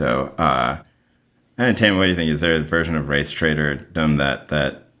community. So, Tammy, what do you think? Is there a version of race traderdom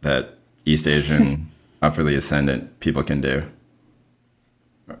that East Asian upwardly ascendant people can do?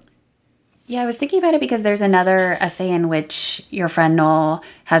 Yeah, I was thinking about it because there's another essay in which your friend Noel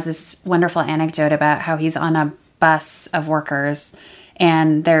has this wonderful anecdote about how he's on a bus of workers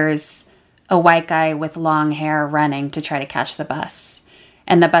and there's a white guy with long hair running to try to catch the bus.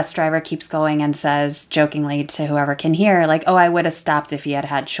 And the bus driver keeps going and says jokingly to whoever can hear, like, oh, I would have stopped if he had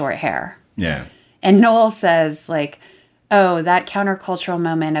had short hair. Yeah. And Noel says, like, oh, that countercultural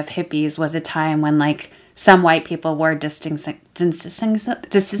moment of hippies was a time when, like, some white people were distancing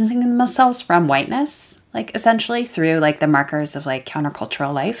themselves from whiteness, like, essentially through, like, the markers of, like,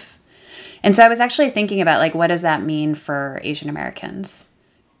 countercultural life. And so I was actually thinking about, like, what does that mean for Asian Americans,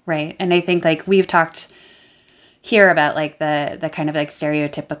 right? And I think, like, we've talked here about, like, the kind of, like,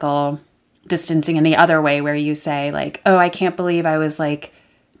 stereotypical distancing in the other way where you say, like, oh, I can't believe I was, like,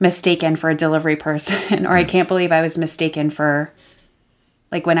 mistaken for a delivery person, or I can't believe I was mistaken for,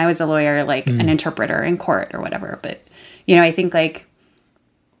 like, when I was a lawyer, like an interpreter in court or whatever. But, you know, I think like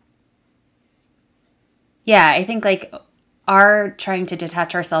our trying to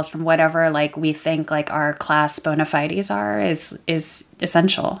detach ourselves from whatever, like, we think like our class bona fides are is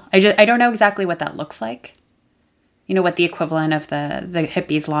essential. I don't know exactly what that looks like. You know, what the equivalent of the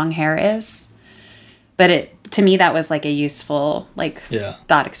hippies' long hair is. But to me, that was like a useful, like,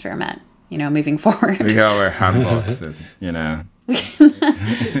 thought experiment, you know, moving forward. We all wear hanboks, and, you know.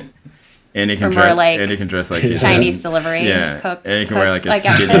 Andy can dress like he's Chinese delivery cook. And he can wear like a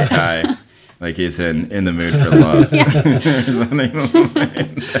skinny tie, like he's in the mood for love. Or something like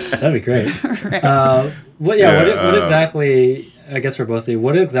that. That'd be great. Right. What exactly, I guess for both of you,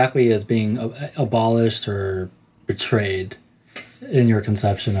 what exactly is being abolished or betrayed in your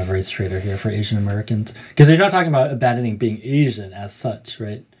conception of race trader here for Asian Americans? Because you're not talking about abandoning being Asian as such,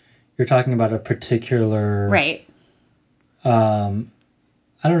 right? You're talking about a particular... Right.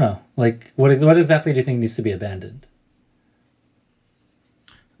 I don't know. Like, what exactly do you think needs to be abandoned?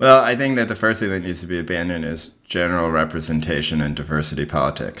 Well, I think that the first thing that needs to be abandoned is general representation and diversity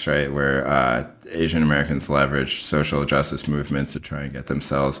politics, right? Where Asian Americans leverage social justice movements to try and get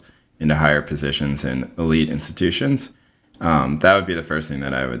themselves into higher positions in elite institutions. That would be the first thing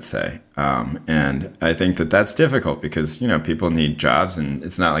that I would say. And I think that that's difficult because, you know, people need jobs, and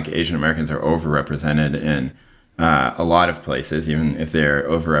it's not like Asian Americans are overrepresented in a lot of places, even if they're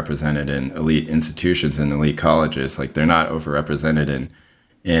overrepresented in elite institutions and elite colleges. Like, they're not overrepresented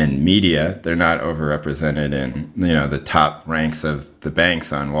in media. They're not overrepresented in, you know, the top ranks of the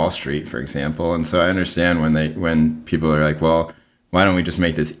banks on Wall Street, for example. And so I understand when people are like, well, why don't we just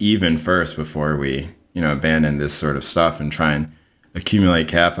make this even first before we, you know, abandon this sort of stuff and try and accumulate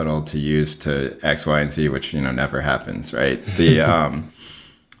capital to use to X, Y, and Z, which, never happens, right?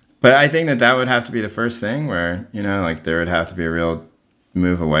 But I think that would have to be the first thing where, like there would have to be a real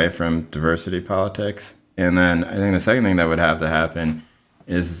move away from diversity politics. And then I think the second thing that would have to happen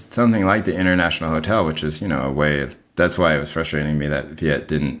is something like the International Hotel, which is, a way of, that's why it was frustrating me that Viet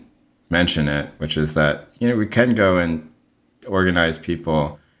didn't mention it, which is that, we can go and organize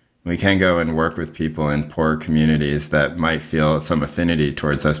people. We can go and work with people in poor communities that might feel some affinity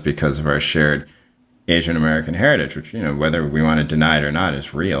towards us because of our shared Asian American heritage, which, whether we want to deny it or not,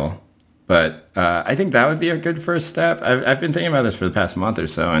 is real. But I think that would be a good first step. I've been thinking about this for the past month or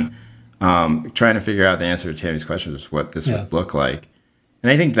so, and trying to figure out the answer to Tammy's question is what this would look like.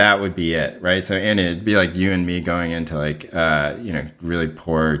 And I think that would be it, right? So, and it'd be like you and me going into like, really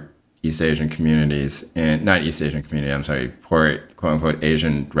poor East Asian communities, and not East Asian community, I'm sorry, poor quote unquote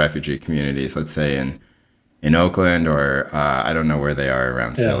Asian refugee communities, let's say in Oakland, or I don't know where they are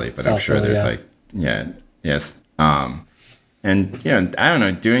around Philly, but I'm sure there's yes. And, I don't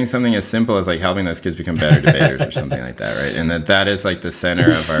know, doing something as simple as like helping those kids become better debaters or something like that, right? And that is like the center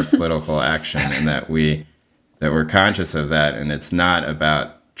of our political action, and that we're conscious of that, and it's not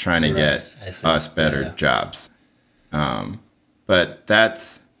about trying to get us better jobs. But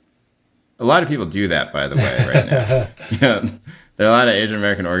that's, a lot of people do that, by the way, right now. There are a lot of Asian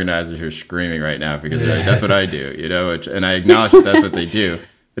American organizers who are screaming right now because they're like, that's what I do, and I acknowledge that that's what they do.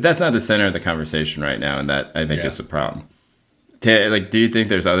 But that's not the center of the conversation right now, and that, I think, is the problem. Like, do you think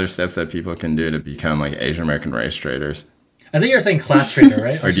there's other steps that people can do to become, like, Asian American race traders? I think you're saying class trader,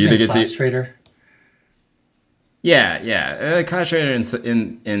 right? Or do you think it's class trader? Yeah. Class trader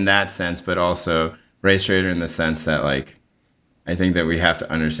in that sense, but also race trader in the sense that, like, I think that we have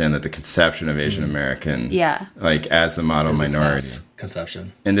to understand that the conception of Asian American, like, as a model minority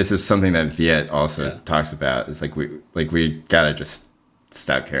conception, and this is something that Viet also talks about. It's like we gotta just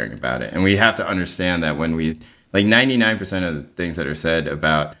stop caring about it, and we have to understand that when we, like, 99% of the things that are said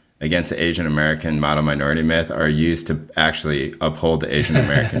against the Asian American model minority myth are used to actually uphold the Asian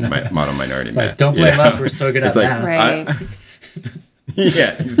American model minority myth. Don't blame us. We're so good at that. Right.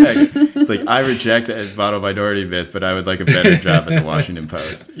 Yeah, exactly. It's like, I reject the model minority myth, but I would like a better job at the Washington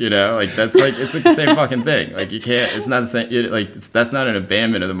Post. Like, that's like, it's like the same fucking thing. Like, you can't, it's not the same, that's not an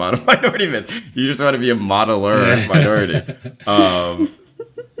abandonment of the model minority myth. You just want to be a modeler minority.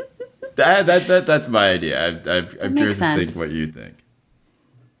 That's my idea. I'm curious to think what you think.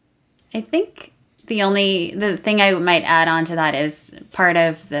 I think the thing I might add on to that is part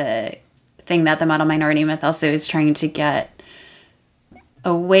of the thing that the model minority myth also is trying to get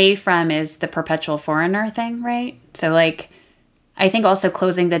away from is the perpetual foreigner thing, right? So, like, I think also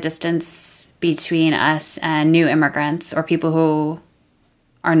closing the distance between us and new immigrants or people who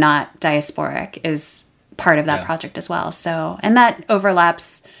are not diasporic is part of that project as well. So, and that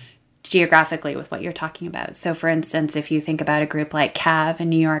overlaps geographically with what you're talking about. So, for instance, if you think about a group like CAV in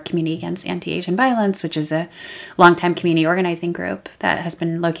New York, Community Against Anti-Asian Violence, which is a longtime community organizing group that has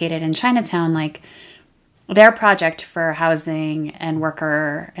been located in Chinatown, like, their project for housing and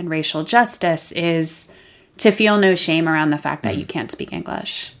worker and racial justice is to feel no shame around the fact that you can't speak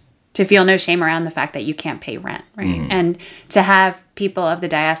English, to feel no shame around the fact that you can't pay rent, right? And to have people of the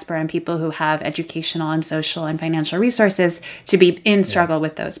diaspora and people who have educational and social and financial resources to be in struggle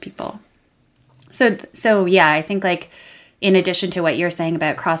with those people. So yeah, I think, like, in addition to what you're saying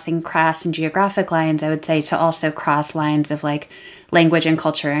about crossing class and geographic lines, I would say to also cross lines of, like, language and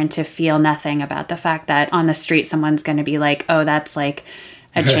culture, and to feel nothing about the fact that on the street someone's going to be like, oh, that's like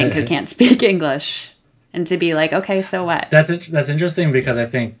a chink who can't speak English, and to be like, okay, so what? That's interesting, because I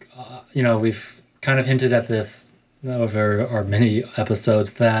think we've kind of hinted at this over our many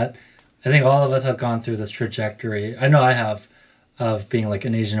episodes, that I think all of us have gone through this trajectory. I know I have, of being like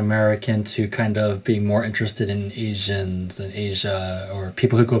an Asian American to kind of being more interested in Asians and Asia, or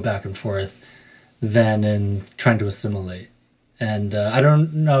people who go back and forth, than in trying to assimilate. And I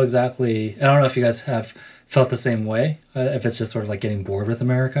don't know if you guys have felt the same way, if it's just sort of like getting bored with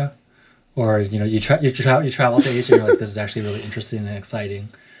America, or, you travel to Asia and you're like, this is actually really interesting and exciting.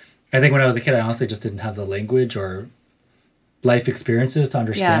 I think when I was a kid, I honestly just didn't have the language or life experiences to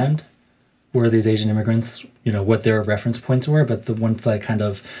understand where these Asian immigrants, what their reference points were. But the once I kind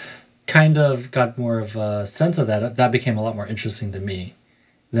of got more of a sense of that became a lot more interesting to me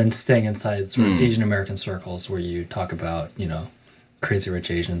than staying inside sort of Asian American circles where you talk about, Crazy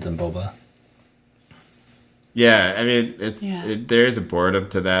Rich Asians and boba. Yeah, I mean, there is a boredom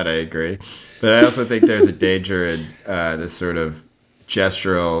to that, I agree. But I also think there's a danger in this sort of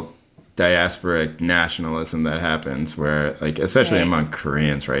gestural diasporic nationalism that happens where, like, especially among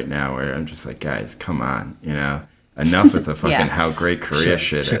Koreans right now, where I'm just like, guys, come on, enough with the fucking Yeah. how great Korea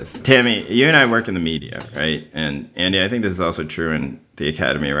shit is. Tammy, you and I work in the media, right? And Andy, I think this is also true in the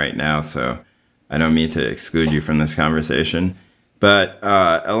academy right now, so I don't mean to exclude you from this conversation. But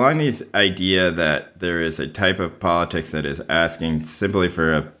along this idea that there is a type of politics that is asking simply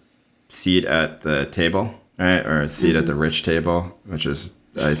for a seat at the table, right? Or a seat at the rich table, which is,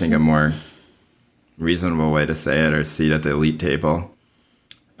 I think, a more reasonable way to say it, or a seat at the elite table.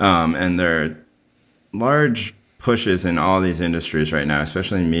 And there are large pushes in all these industries right now,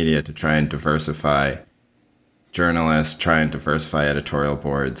 especially in media, to try and diversify journalists, try and diversify editorial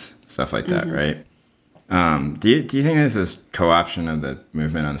boards, stuff like that, right? Do you think this is co-option of the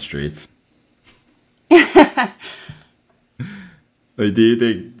movement on the streets? Like, do you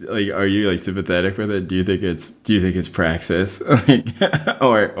think, like, are you like sympathetic with it? Do you think it's praxis? Like,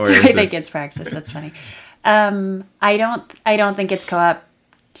 or I think it's praxis. That's funny. I don't think it's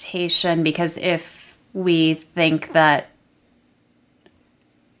co-optation, because if we think that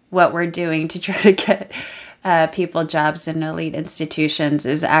what we're doing to try to get people jobs in elite institutions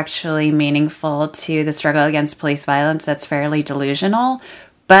is actually meaningful to the struggle against police violence, that's fairly delusional.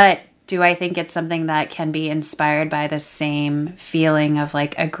 But do I think it's something that can be inspired by the same feeling of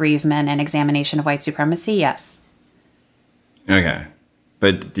like aggrievement and examination of white supremacy? Yes. Okay.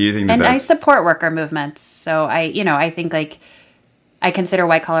 But do you think and I support worker movements. So I think like I consider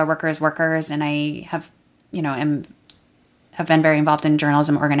white collar workers, and I have been very involved in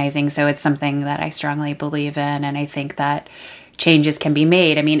journalism organizing. So it's something that I strongly believe in. And I think that changes can be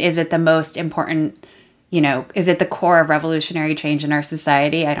made. I mean, is it the most important, is it the core of revolutionary change in our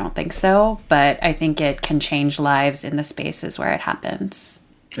society? I don't think so. But I think it can change lives in the spaces where it happens.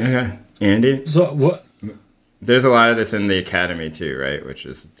 Okay. Andy? So what? There's a lot of this in the academy too, right? Which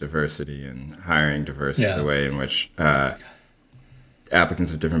is diversity and hiring diversity, the way in which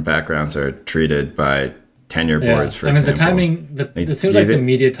applicants of different backgrounds are treated by tenure boards, for example. The timing, it seems like the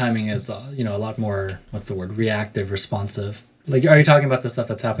media timing is, a lot more, what's the word, reactive, responsive. Like, are you talking about the stuff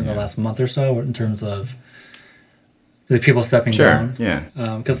that's happened the last month or so in terms of the people stepping down? Yeah.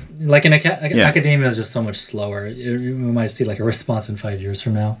 Because, like, in academia is just so much slower. We might see, like, a response in 5 years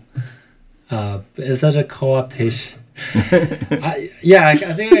from now. Is that a co-optation? I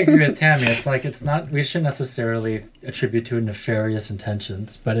think I agree with Tammy. It's like, it's not, we shouldn't necessarily attribute to nefarious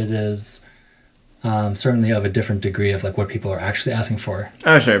intentions, but it is certainly of a different degree of like what people are actually asking for.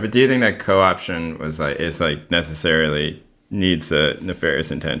 Oh, sure. But do you think that co-option is necessarily needs the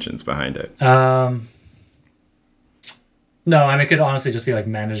nefarious intentions behind it? No, I mean, it could honestly just be like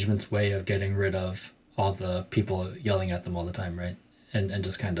management's way of getting rid of all the people yelling at them all the time, right? And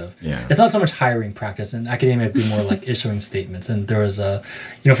just kind of, it's not so much hiring practice. In academia, it'd be more like issuing statements. And there was for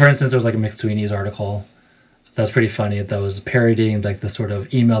instance, there was like a McSweeney's article that was pretty funny, that was parodying like the sort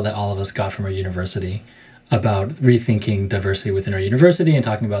of email that all of us got from our university about rethinking diversity within our university, and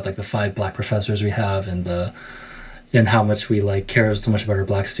talking about like the 5 black professors we have, and how much we like care so much about our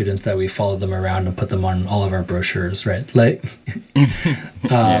black students that we follow them around and put them on all of our brochures, right? Like,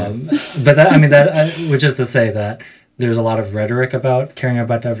 but which is to say that there's a lot of rhetoric about caring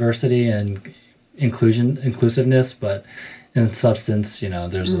about diversity and inclusiveness, but in substance,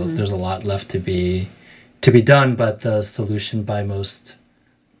 there's a lot left to be done. But the solution by most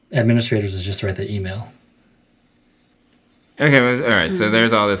administrators is just to write the email. Okay, well, all right. So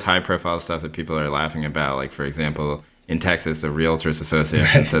there's all this high-profile stuff that people are laughing about. Like, for example, in Texas, the Realtors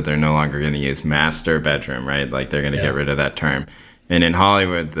Association said they're no longer going to use master bedroom, right? Like, they're going to get rid of that term. And in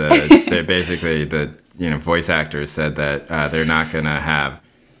Hollywood, they're basically voice actors said that they're not going to have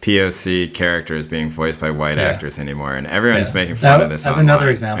POC characters being voiced by white actors anymore, and everyone's making fun of this. I have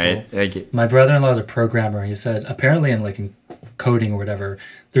another example. Right? My brother-in-law is a programmer. He said apparently in coding or whatever,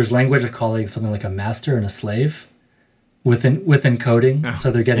 there's language of calling something like a master and a slave within coding.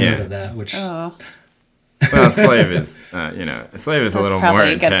 So they're getting rid of that, which. Oh. Well, slave is a little more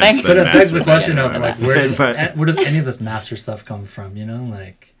intense. But it begs the question of where does any of this master stuff come from?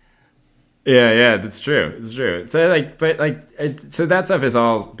 Yeah, that's true. It's true. So so that stuff has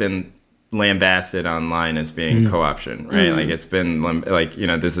all been lambasted online as being co-option, right? Like, it's been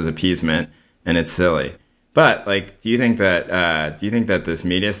this is appeasement and it's silly. But do you think that this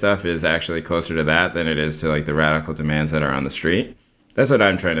media stuff is actually closer to that than it is to like the radical demands that are on the street? That's what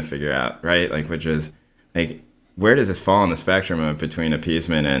I'm trying to figure out, right? Which is where does this fall on the spectrum of between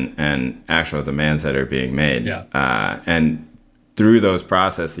appeasement and actual demands that are being made? Yeah. And through those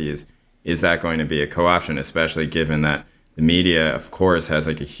processes, is that going to be a co-option, especially given that the media, of course, has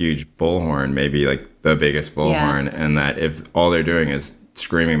a huge bullhorn, maybe the biggest bullhorn, and that if all they're doing is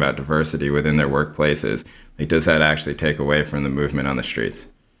screaming about diversity within their workplaces, does that actually take away from the movement on the streets?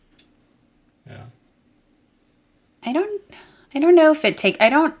 Yeah. I don't know if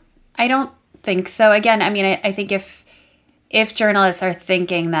I don't think so. Again, I mean, I think if journalists are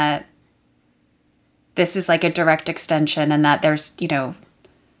thinking that this is like a direct extension and that there's,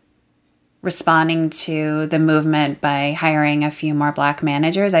 responding to the movement by hiring a few more Black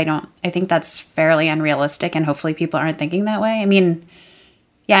managers, I think that's fairly unrealistic, and hopefully people aren't thinking that way. I mean,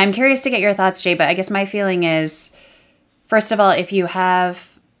 yeah, I'm curious to get your thoughts, Jay, but I guess my feeling is, first of all, you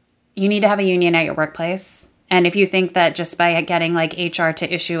need to have a union at your workplace. And if you think that just by getting like HR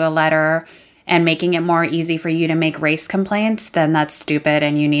to issue a letter and making it more easy for you to make race complaints, then that's stupid,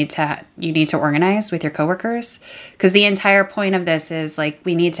 and you need to organize with your coworkers. Because the entire point of this is like,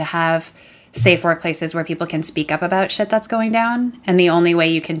 we need to have safe workplaces where people can speak up about shit that's going down. And the only way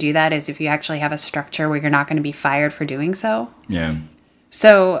you can do that is if you actually have a structure where you're not going to be fired for doing so. Yeah.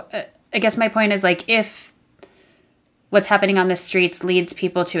 So I guess my point is, like, if what's happening on the streets leads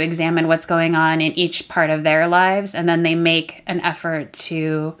people to examine what's going on in each part of their lives, and then they make an effort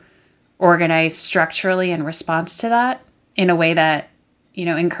to organize structurally in response to that in a way that,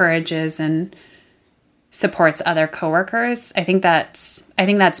 encourages and supports other coworkers, I think that's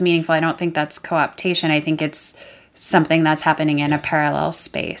meaningful. I don't think that's co-optation. I think it's something that's happening in a parallel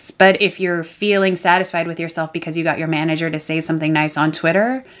space. But if you're feeling satisfied with yourself because you got your manager to say something nice on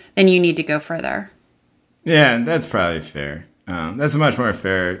Twitter, then you need to go further. Yeah, that's probably fair. That's a much more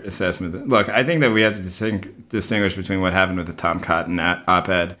fair assessment. Look, I think that we have to distinguish between what happened with the Tom Cotton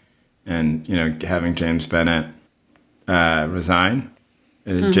op-ed and, having James Bennett resign.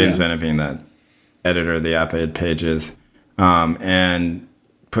 Mm-hmm. James Bennett being the editor of the op-ed pages, and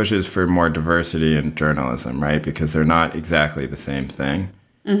pushes for more diversity in journalism, right? Because they're not exactly the same thing.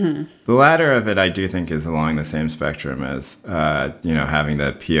 Mm-hmm. The latter of it, I do think, is along the same spectrum as, having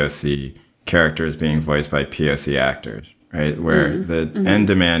the POC characters being voiced by POC actors, right? Where the end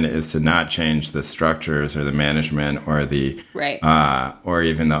demand is to not change the structures or the management or the or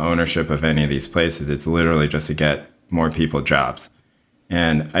even the ownership of any of these places. It's literally just to get more people jobs.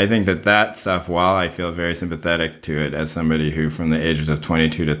 And I think that stuff, while I feel very sympathetic to it as somebody who from the ages of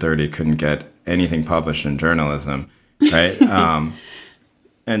 22 to 30 couldn't get anything published in journalism, right?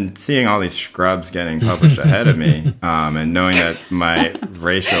 And seeing all these scrubs getting published ahead of me, and knowing that my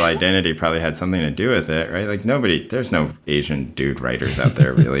racial identity probably had something to do with it, right? Like there's no Asian dude writers out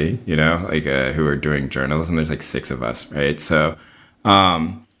there really, who are doing journalism. There's like 6 of us, right? So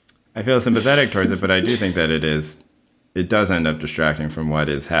I feel sympathetic towards it, but I do think that it does end up distracting from what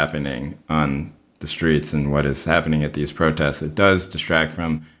is happening on the streets and what is happening at these protests. It does distract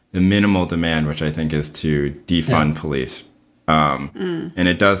from the minimal demand, which I think is to defund police. And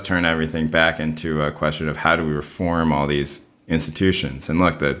it does turn everything back into a question of how do we reform all these institutions. And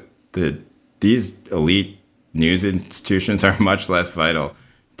look, these elite news institutions are much less vital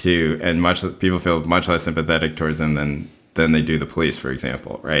people feel much less sympathetic towards them than they do the police, for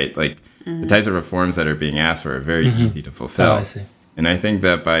example, right? Like the types of reforms that are being asked for are very easy to fulfill. Oh, I see. And I think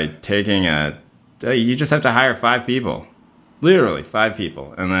that by taking you just have to hire 5 people, literally 5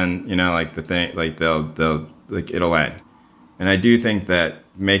 people, and then it'll end. And I do think that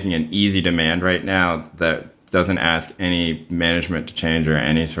making an easy demand right now that doesn't ask any management to change or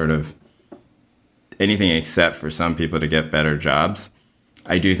any sort of anything except for some people to get better jobs,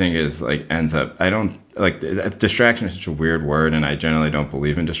 I do think ends up, distraction is such a weird word, and I generally don't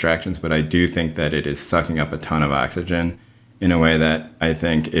believe in distractions, but I do think that it is sucking up a ton of oxygen in a way that I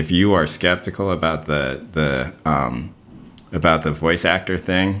think if you are skeptical about the voice actor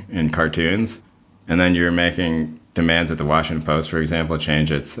thing in cartoons, and then you're making demands that the Washington Post, for example,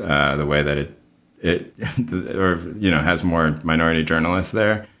 change its the way that it has more minority journalists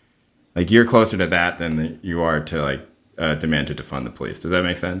there, like you're closer to that than you are to demand to defund the police. Does that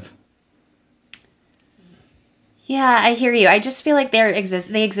make sense? Yeah, I hear you. I just feel like they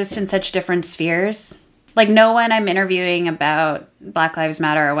exist in such different spheres. Like no one I'm interviewing about Black Lives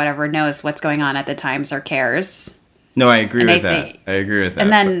Matter or whatever knows what's going on at the Times or cares. No, I agree with that. I agree with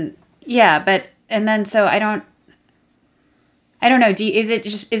that. And then, so I don't know. Is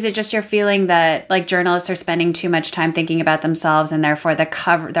it just your feeling that like journalists are spending too much time thinking about themselves, and therefore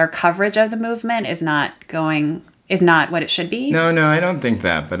their coverage of the movement is not what it should be? No, I don't think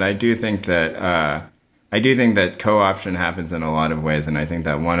that. But I do think that co-option happens in a lot of ways, and I think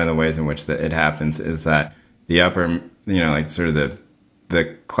that one of the ways in which it happens is that the upper, sort of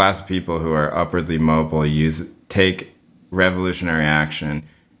the class of people who are upwardly mobile take revolutionary action,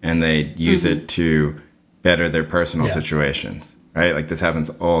 and they use it to better their personal situations, right? Like this happens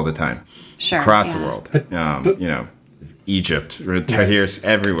all the time, across the world. Egypt, here's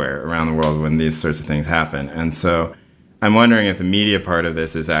everywhere around the world when these sorts of things happen. And so I'm wondering if the media part of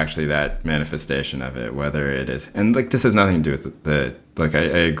this is actually that manifestation of it, whether it is, and like this has nothing to do with I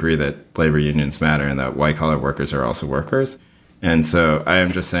agree that labor unions matter and that white collar workers are also workers. And so I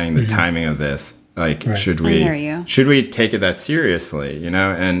am just saying the timing of this, like, should we take it that seriously,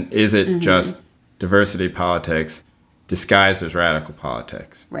 and is it just diversity politics disguised as radical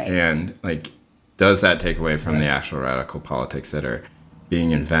politics? Right. And like, does that take away from the actual radical politics that are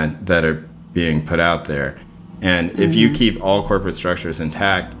being put out there? And if you keep all corporate structures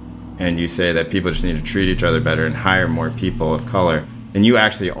intact and you say that people just need to treat each other better and hire more people of color, and you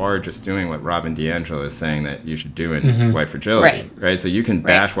actually are just doing what Robin DiAngelo is saying that you should do in white fragility, right? So you can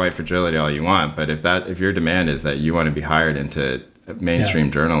bash white fragility all you want, but if your demand is that you want to be hired into mainstream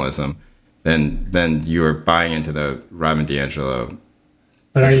journalism, then you are buying into the Robin DiAngelo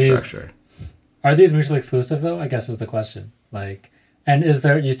infrastructure. Are these mutually exclusive, though? I guess is the question. Like, and is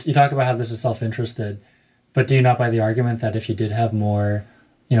there? You talk about how this is self-interested, but do you not buy the argument that if you did have more,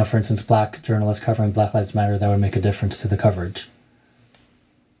 for instance, black journalists covering Black Lives Matter, that would make a difference to the coverage?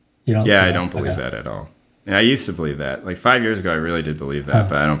 I don't believe that at all. And I used to believe that. Like 5 years ago, I really did believe that,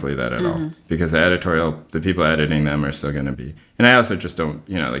 but I don't believe that at all. Because the people editing them are still going to be. And I also just don't,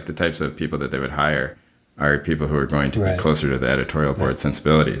 like the types of people that they would hire are people who are going to be closer to the editorial board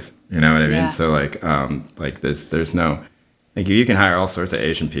sensibilities. You know what I mean? So there's no, like you can hire all sorts of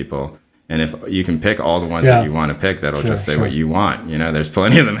Asian people. And if you can pick all the ones that you want to pick, that'll just say what you want. There's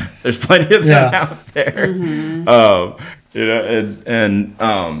plenty of them. There's plenty of them out there.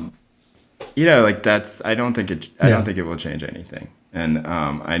 Like that's. I don't think it will change anything. And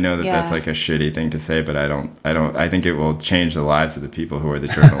I know that that's like a shitty thing to say, but I don't. I think it will change the lives of the people who are the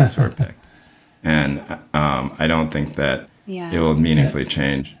journalists who are picked. And I don't think that it will meaningfully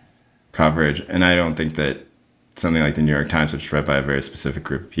change coverage. And I don't think that something like the New York Times, which is read by a very specific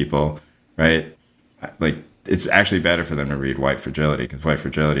group of people, right? Like, it's actually better for them to read White Fragility, because White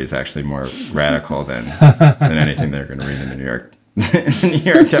Fragility is actually more radical than anything they're going to read in the New York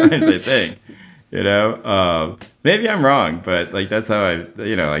Times, I think. Maybe I'm wrong, but like that's how I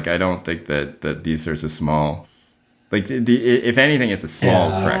don't think that these sorts of small, like if anything, it's a small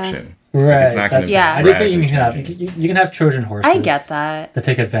correction. Right. It's not going to I do think you can have Trojan horses. I get that. That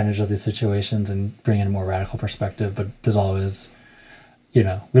take advantage of these situations and bring in a more radical perspective, but there's always, we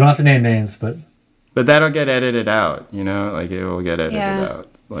don't have to name names, but that'll get edited out, like it will get edited out.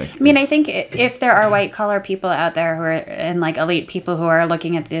 Like, I think if there are white collar people out there who are, and like elite people who are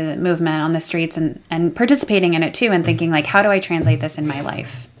looking at the movement on the streets and participating in it too, and thinking like, how do I translate this in my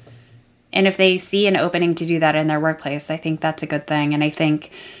life? And if they see an opening to do that in their workplace, I think that's a good thing. And I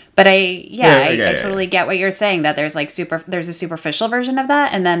think, but I totally get what you're saying, that there's like there's a superficial version of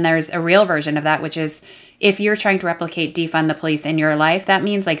that. And then there's a real version of that, which is if you're trying to replicate defund the police in your life, that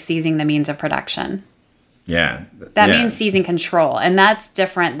means like seizing the means of production. Yeah. That means seizing control. And that's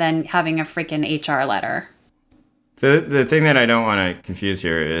different than having a freaking HR letter. So the thing that I don't want to confuse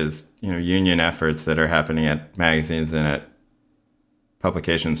here is, union efforts that are happening at magazines and at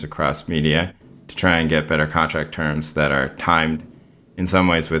publications across media to try and get better contract terms that are timed in some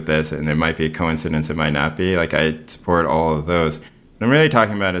ways with this. And there might be a coincidence, it might not be. Like, I support all of those. What I'm really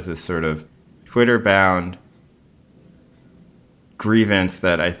talking about is this sort of Twitter-bound grievance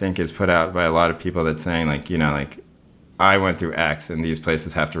that I think is put out by a lot of people that's saying, like, I went through X and these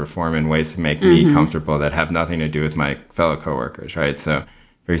places have to reform in ways to make me comfortable that have nothing to do with my fellow coworkers, right? So,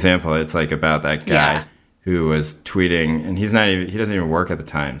 for example, it's like about that guy who was tweeting, and he doesn't even work at the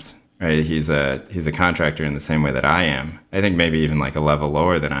Times, right? He's a contractor in the same way that I am. I think maybe even like a level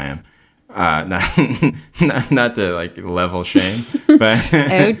lower than I am. Not to like level shame, but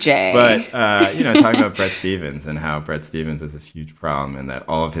OJ. But talking about Bret Stephens and how Bret Stephens is this huge problem, and that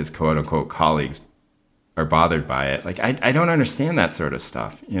all of his quote unquote colleagues are bothered by it. Like, I don't understand that sort of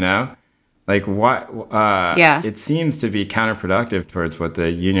stuff. Like what? It seems to be counterproductive towards what the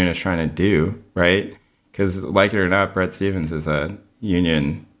union is trying to do, right? Because like it or not, Bret Stephens is a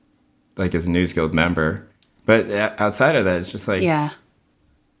union, like is a News Guild member. But outside of that, it's just like,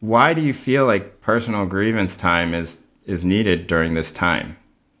 why do you feel like personal grievance time is needed during this time?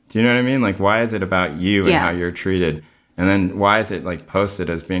 Do you know what I mean? Like, why is it about you and how you're treated? And then why is it like posted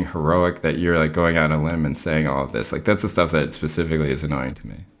as being heroic that you're like going out on a limb and saying all of this? Like, that's the stuff that specifically is annoying to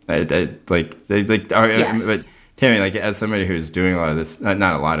me. But Tammy, like, as somebody who's doing a lot of this, not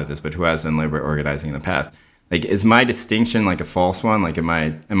a lot of this, but who has done labor organizing in the past, like, is my distinction like a false one? Like, am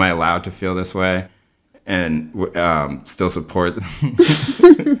I allowed to feel this way and still support?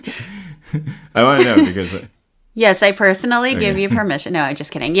 I want to know because. Yes, I personally give you permission. No, I'm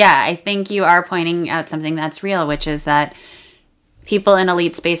just kidding. Yeah, I think you are pointing out something that's real, which is that people in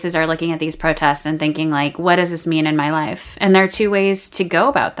elite spaces are looking at these protests and thinking like, what does this mean in my life? And there are two ways to go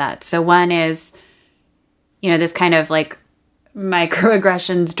about that. So one is, this kind of like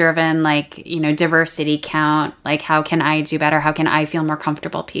microaggressions driven, like, diversity count, like how can I do better? How can I feel more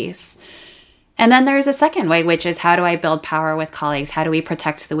comfortable piece? And then there's a second way, which is how do I build power with colleagues? How do we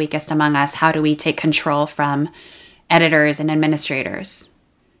protect the weakest among us? How do we take control from editors and administrators?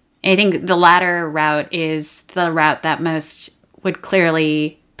 And I think the latter route is the route that most would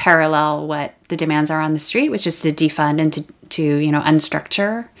clearly parallel what the demands are on the street, which is to defund and to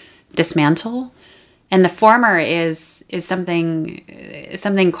unstructure, dismantle. And the former is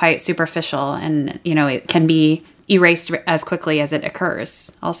something quite superficial, and it can be erased as quickly as it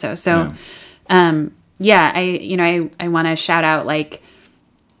occurs also. So I want to shout out like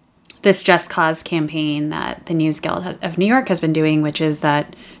this Just Cause campaign that the News Guild of New York has been doing, which is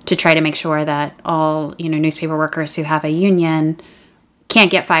that to try to make sure that all newspaper workers who have a union can't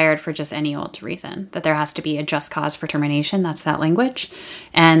get fired for just any old reason, that there has to be a just cause for termination. That's that language.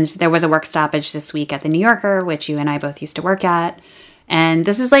 And there was a work stoppage this week at the New Yorker, which you and I both used to work at. And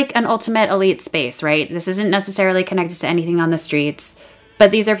this is like an ultimate elite space, right? This isn't necessarily connected to anything on the streets,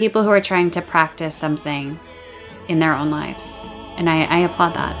 but these are people who are trying to practice something in their own lives. And I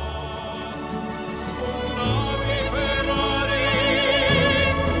applaud that.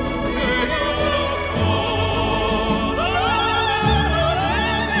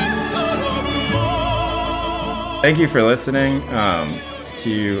 Thank you for listening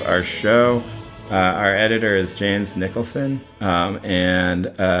to our show. Our editor is James Nicholson, and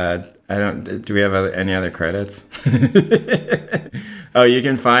do we have any other credits? Oh, you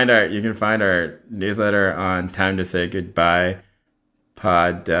can find our newsletter on Time to Say Goodbye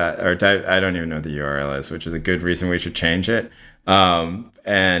pod, I don't even know what the URL is, which is a good reason we should change it.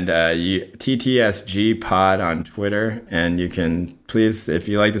 TTSG pod on Twitter, and you can please, if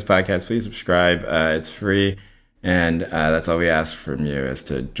you like this podcast, please subscribe. It's free. And that's all we ask from you, is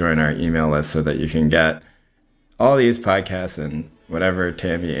to join our email list so that you can get all these podcasts and whatever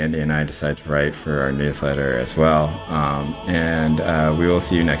Tammy, Andy, and I decide to write for our newsletter as well. And we will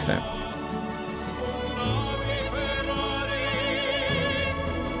see you next time.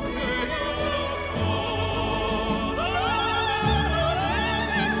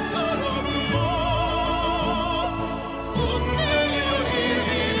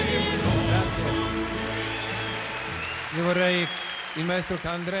 Io vorrei il maestro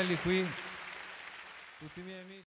Candrelli qui, tutti i miei amici.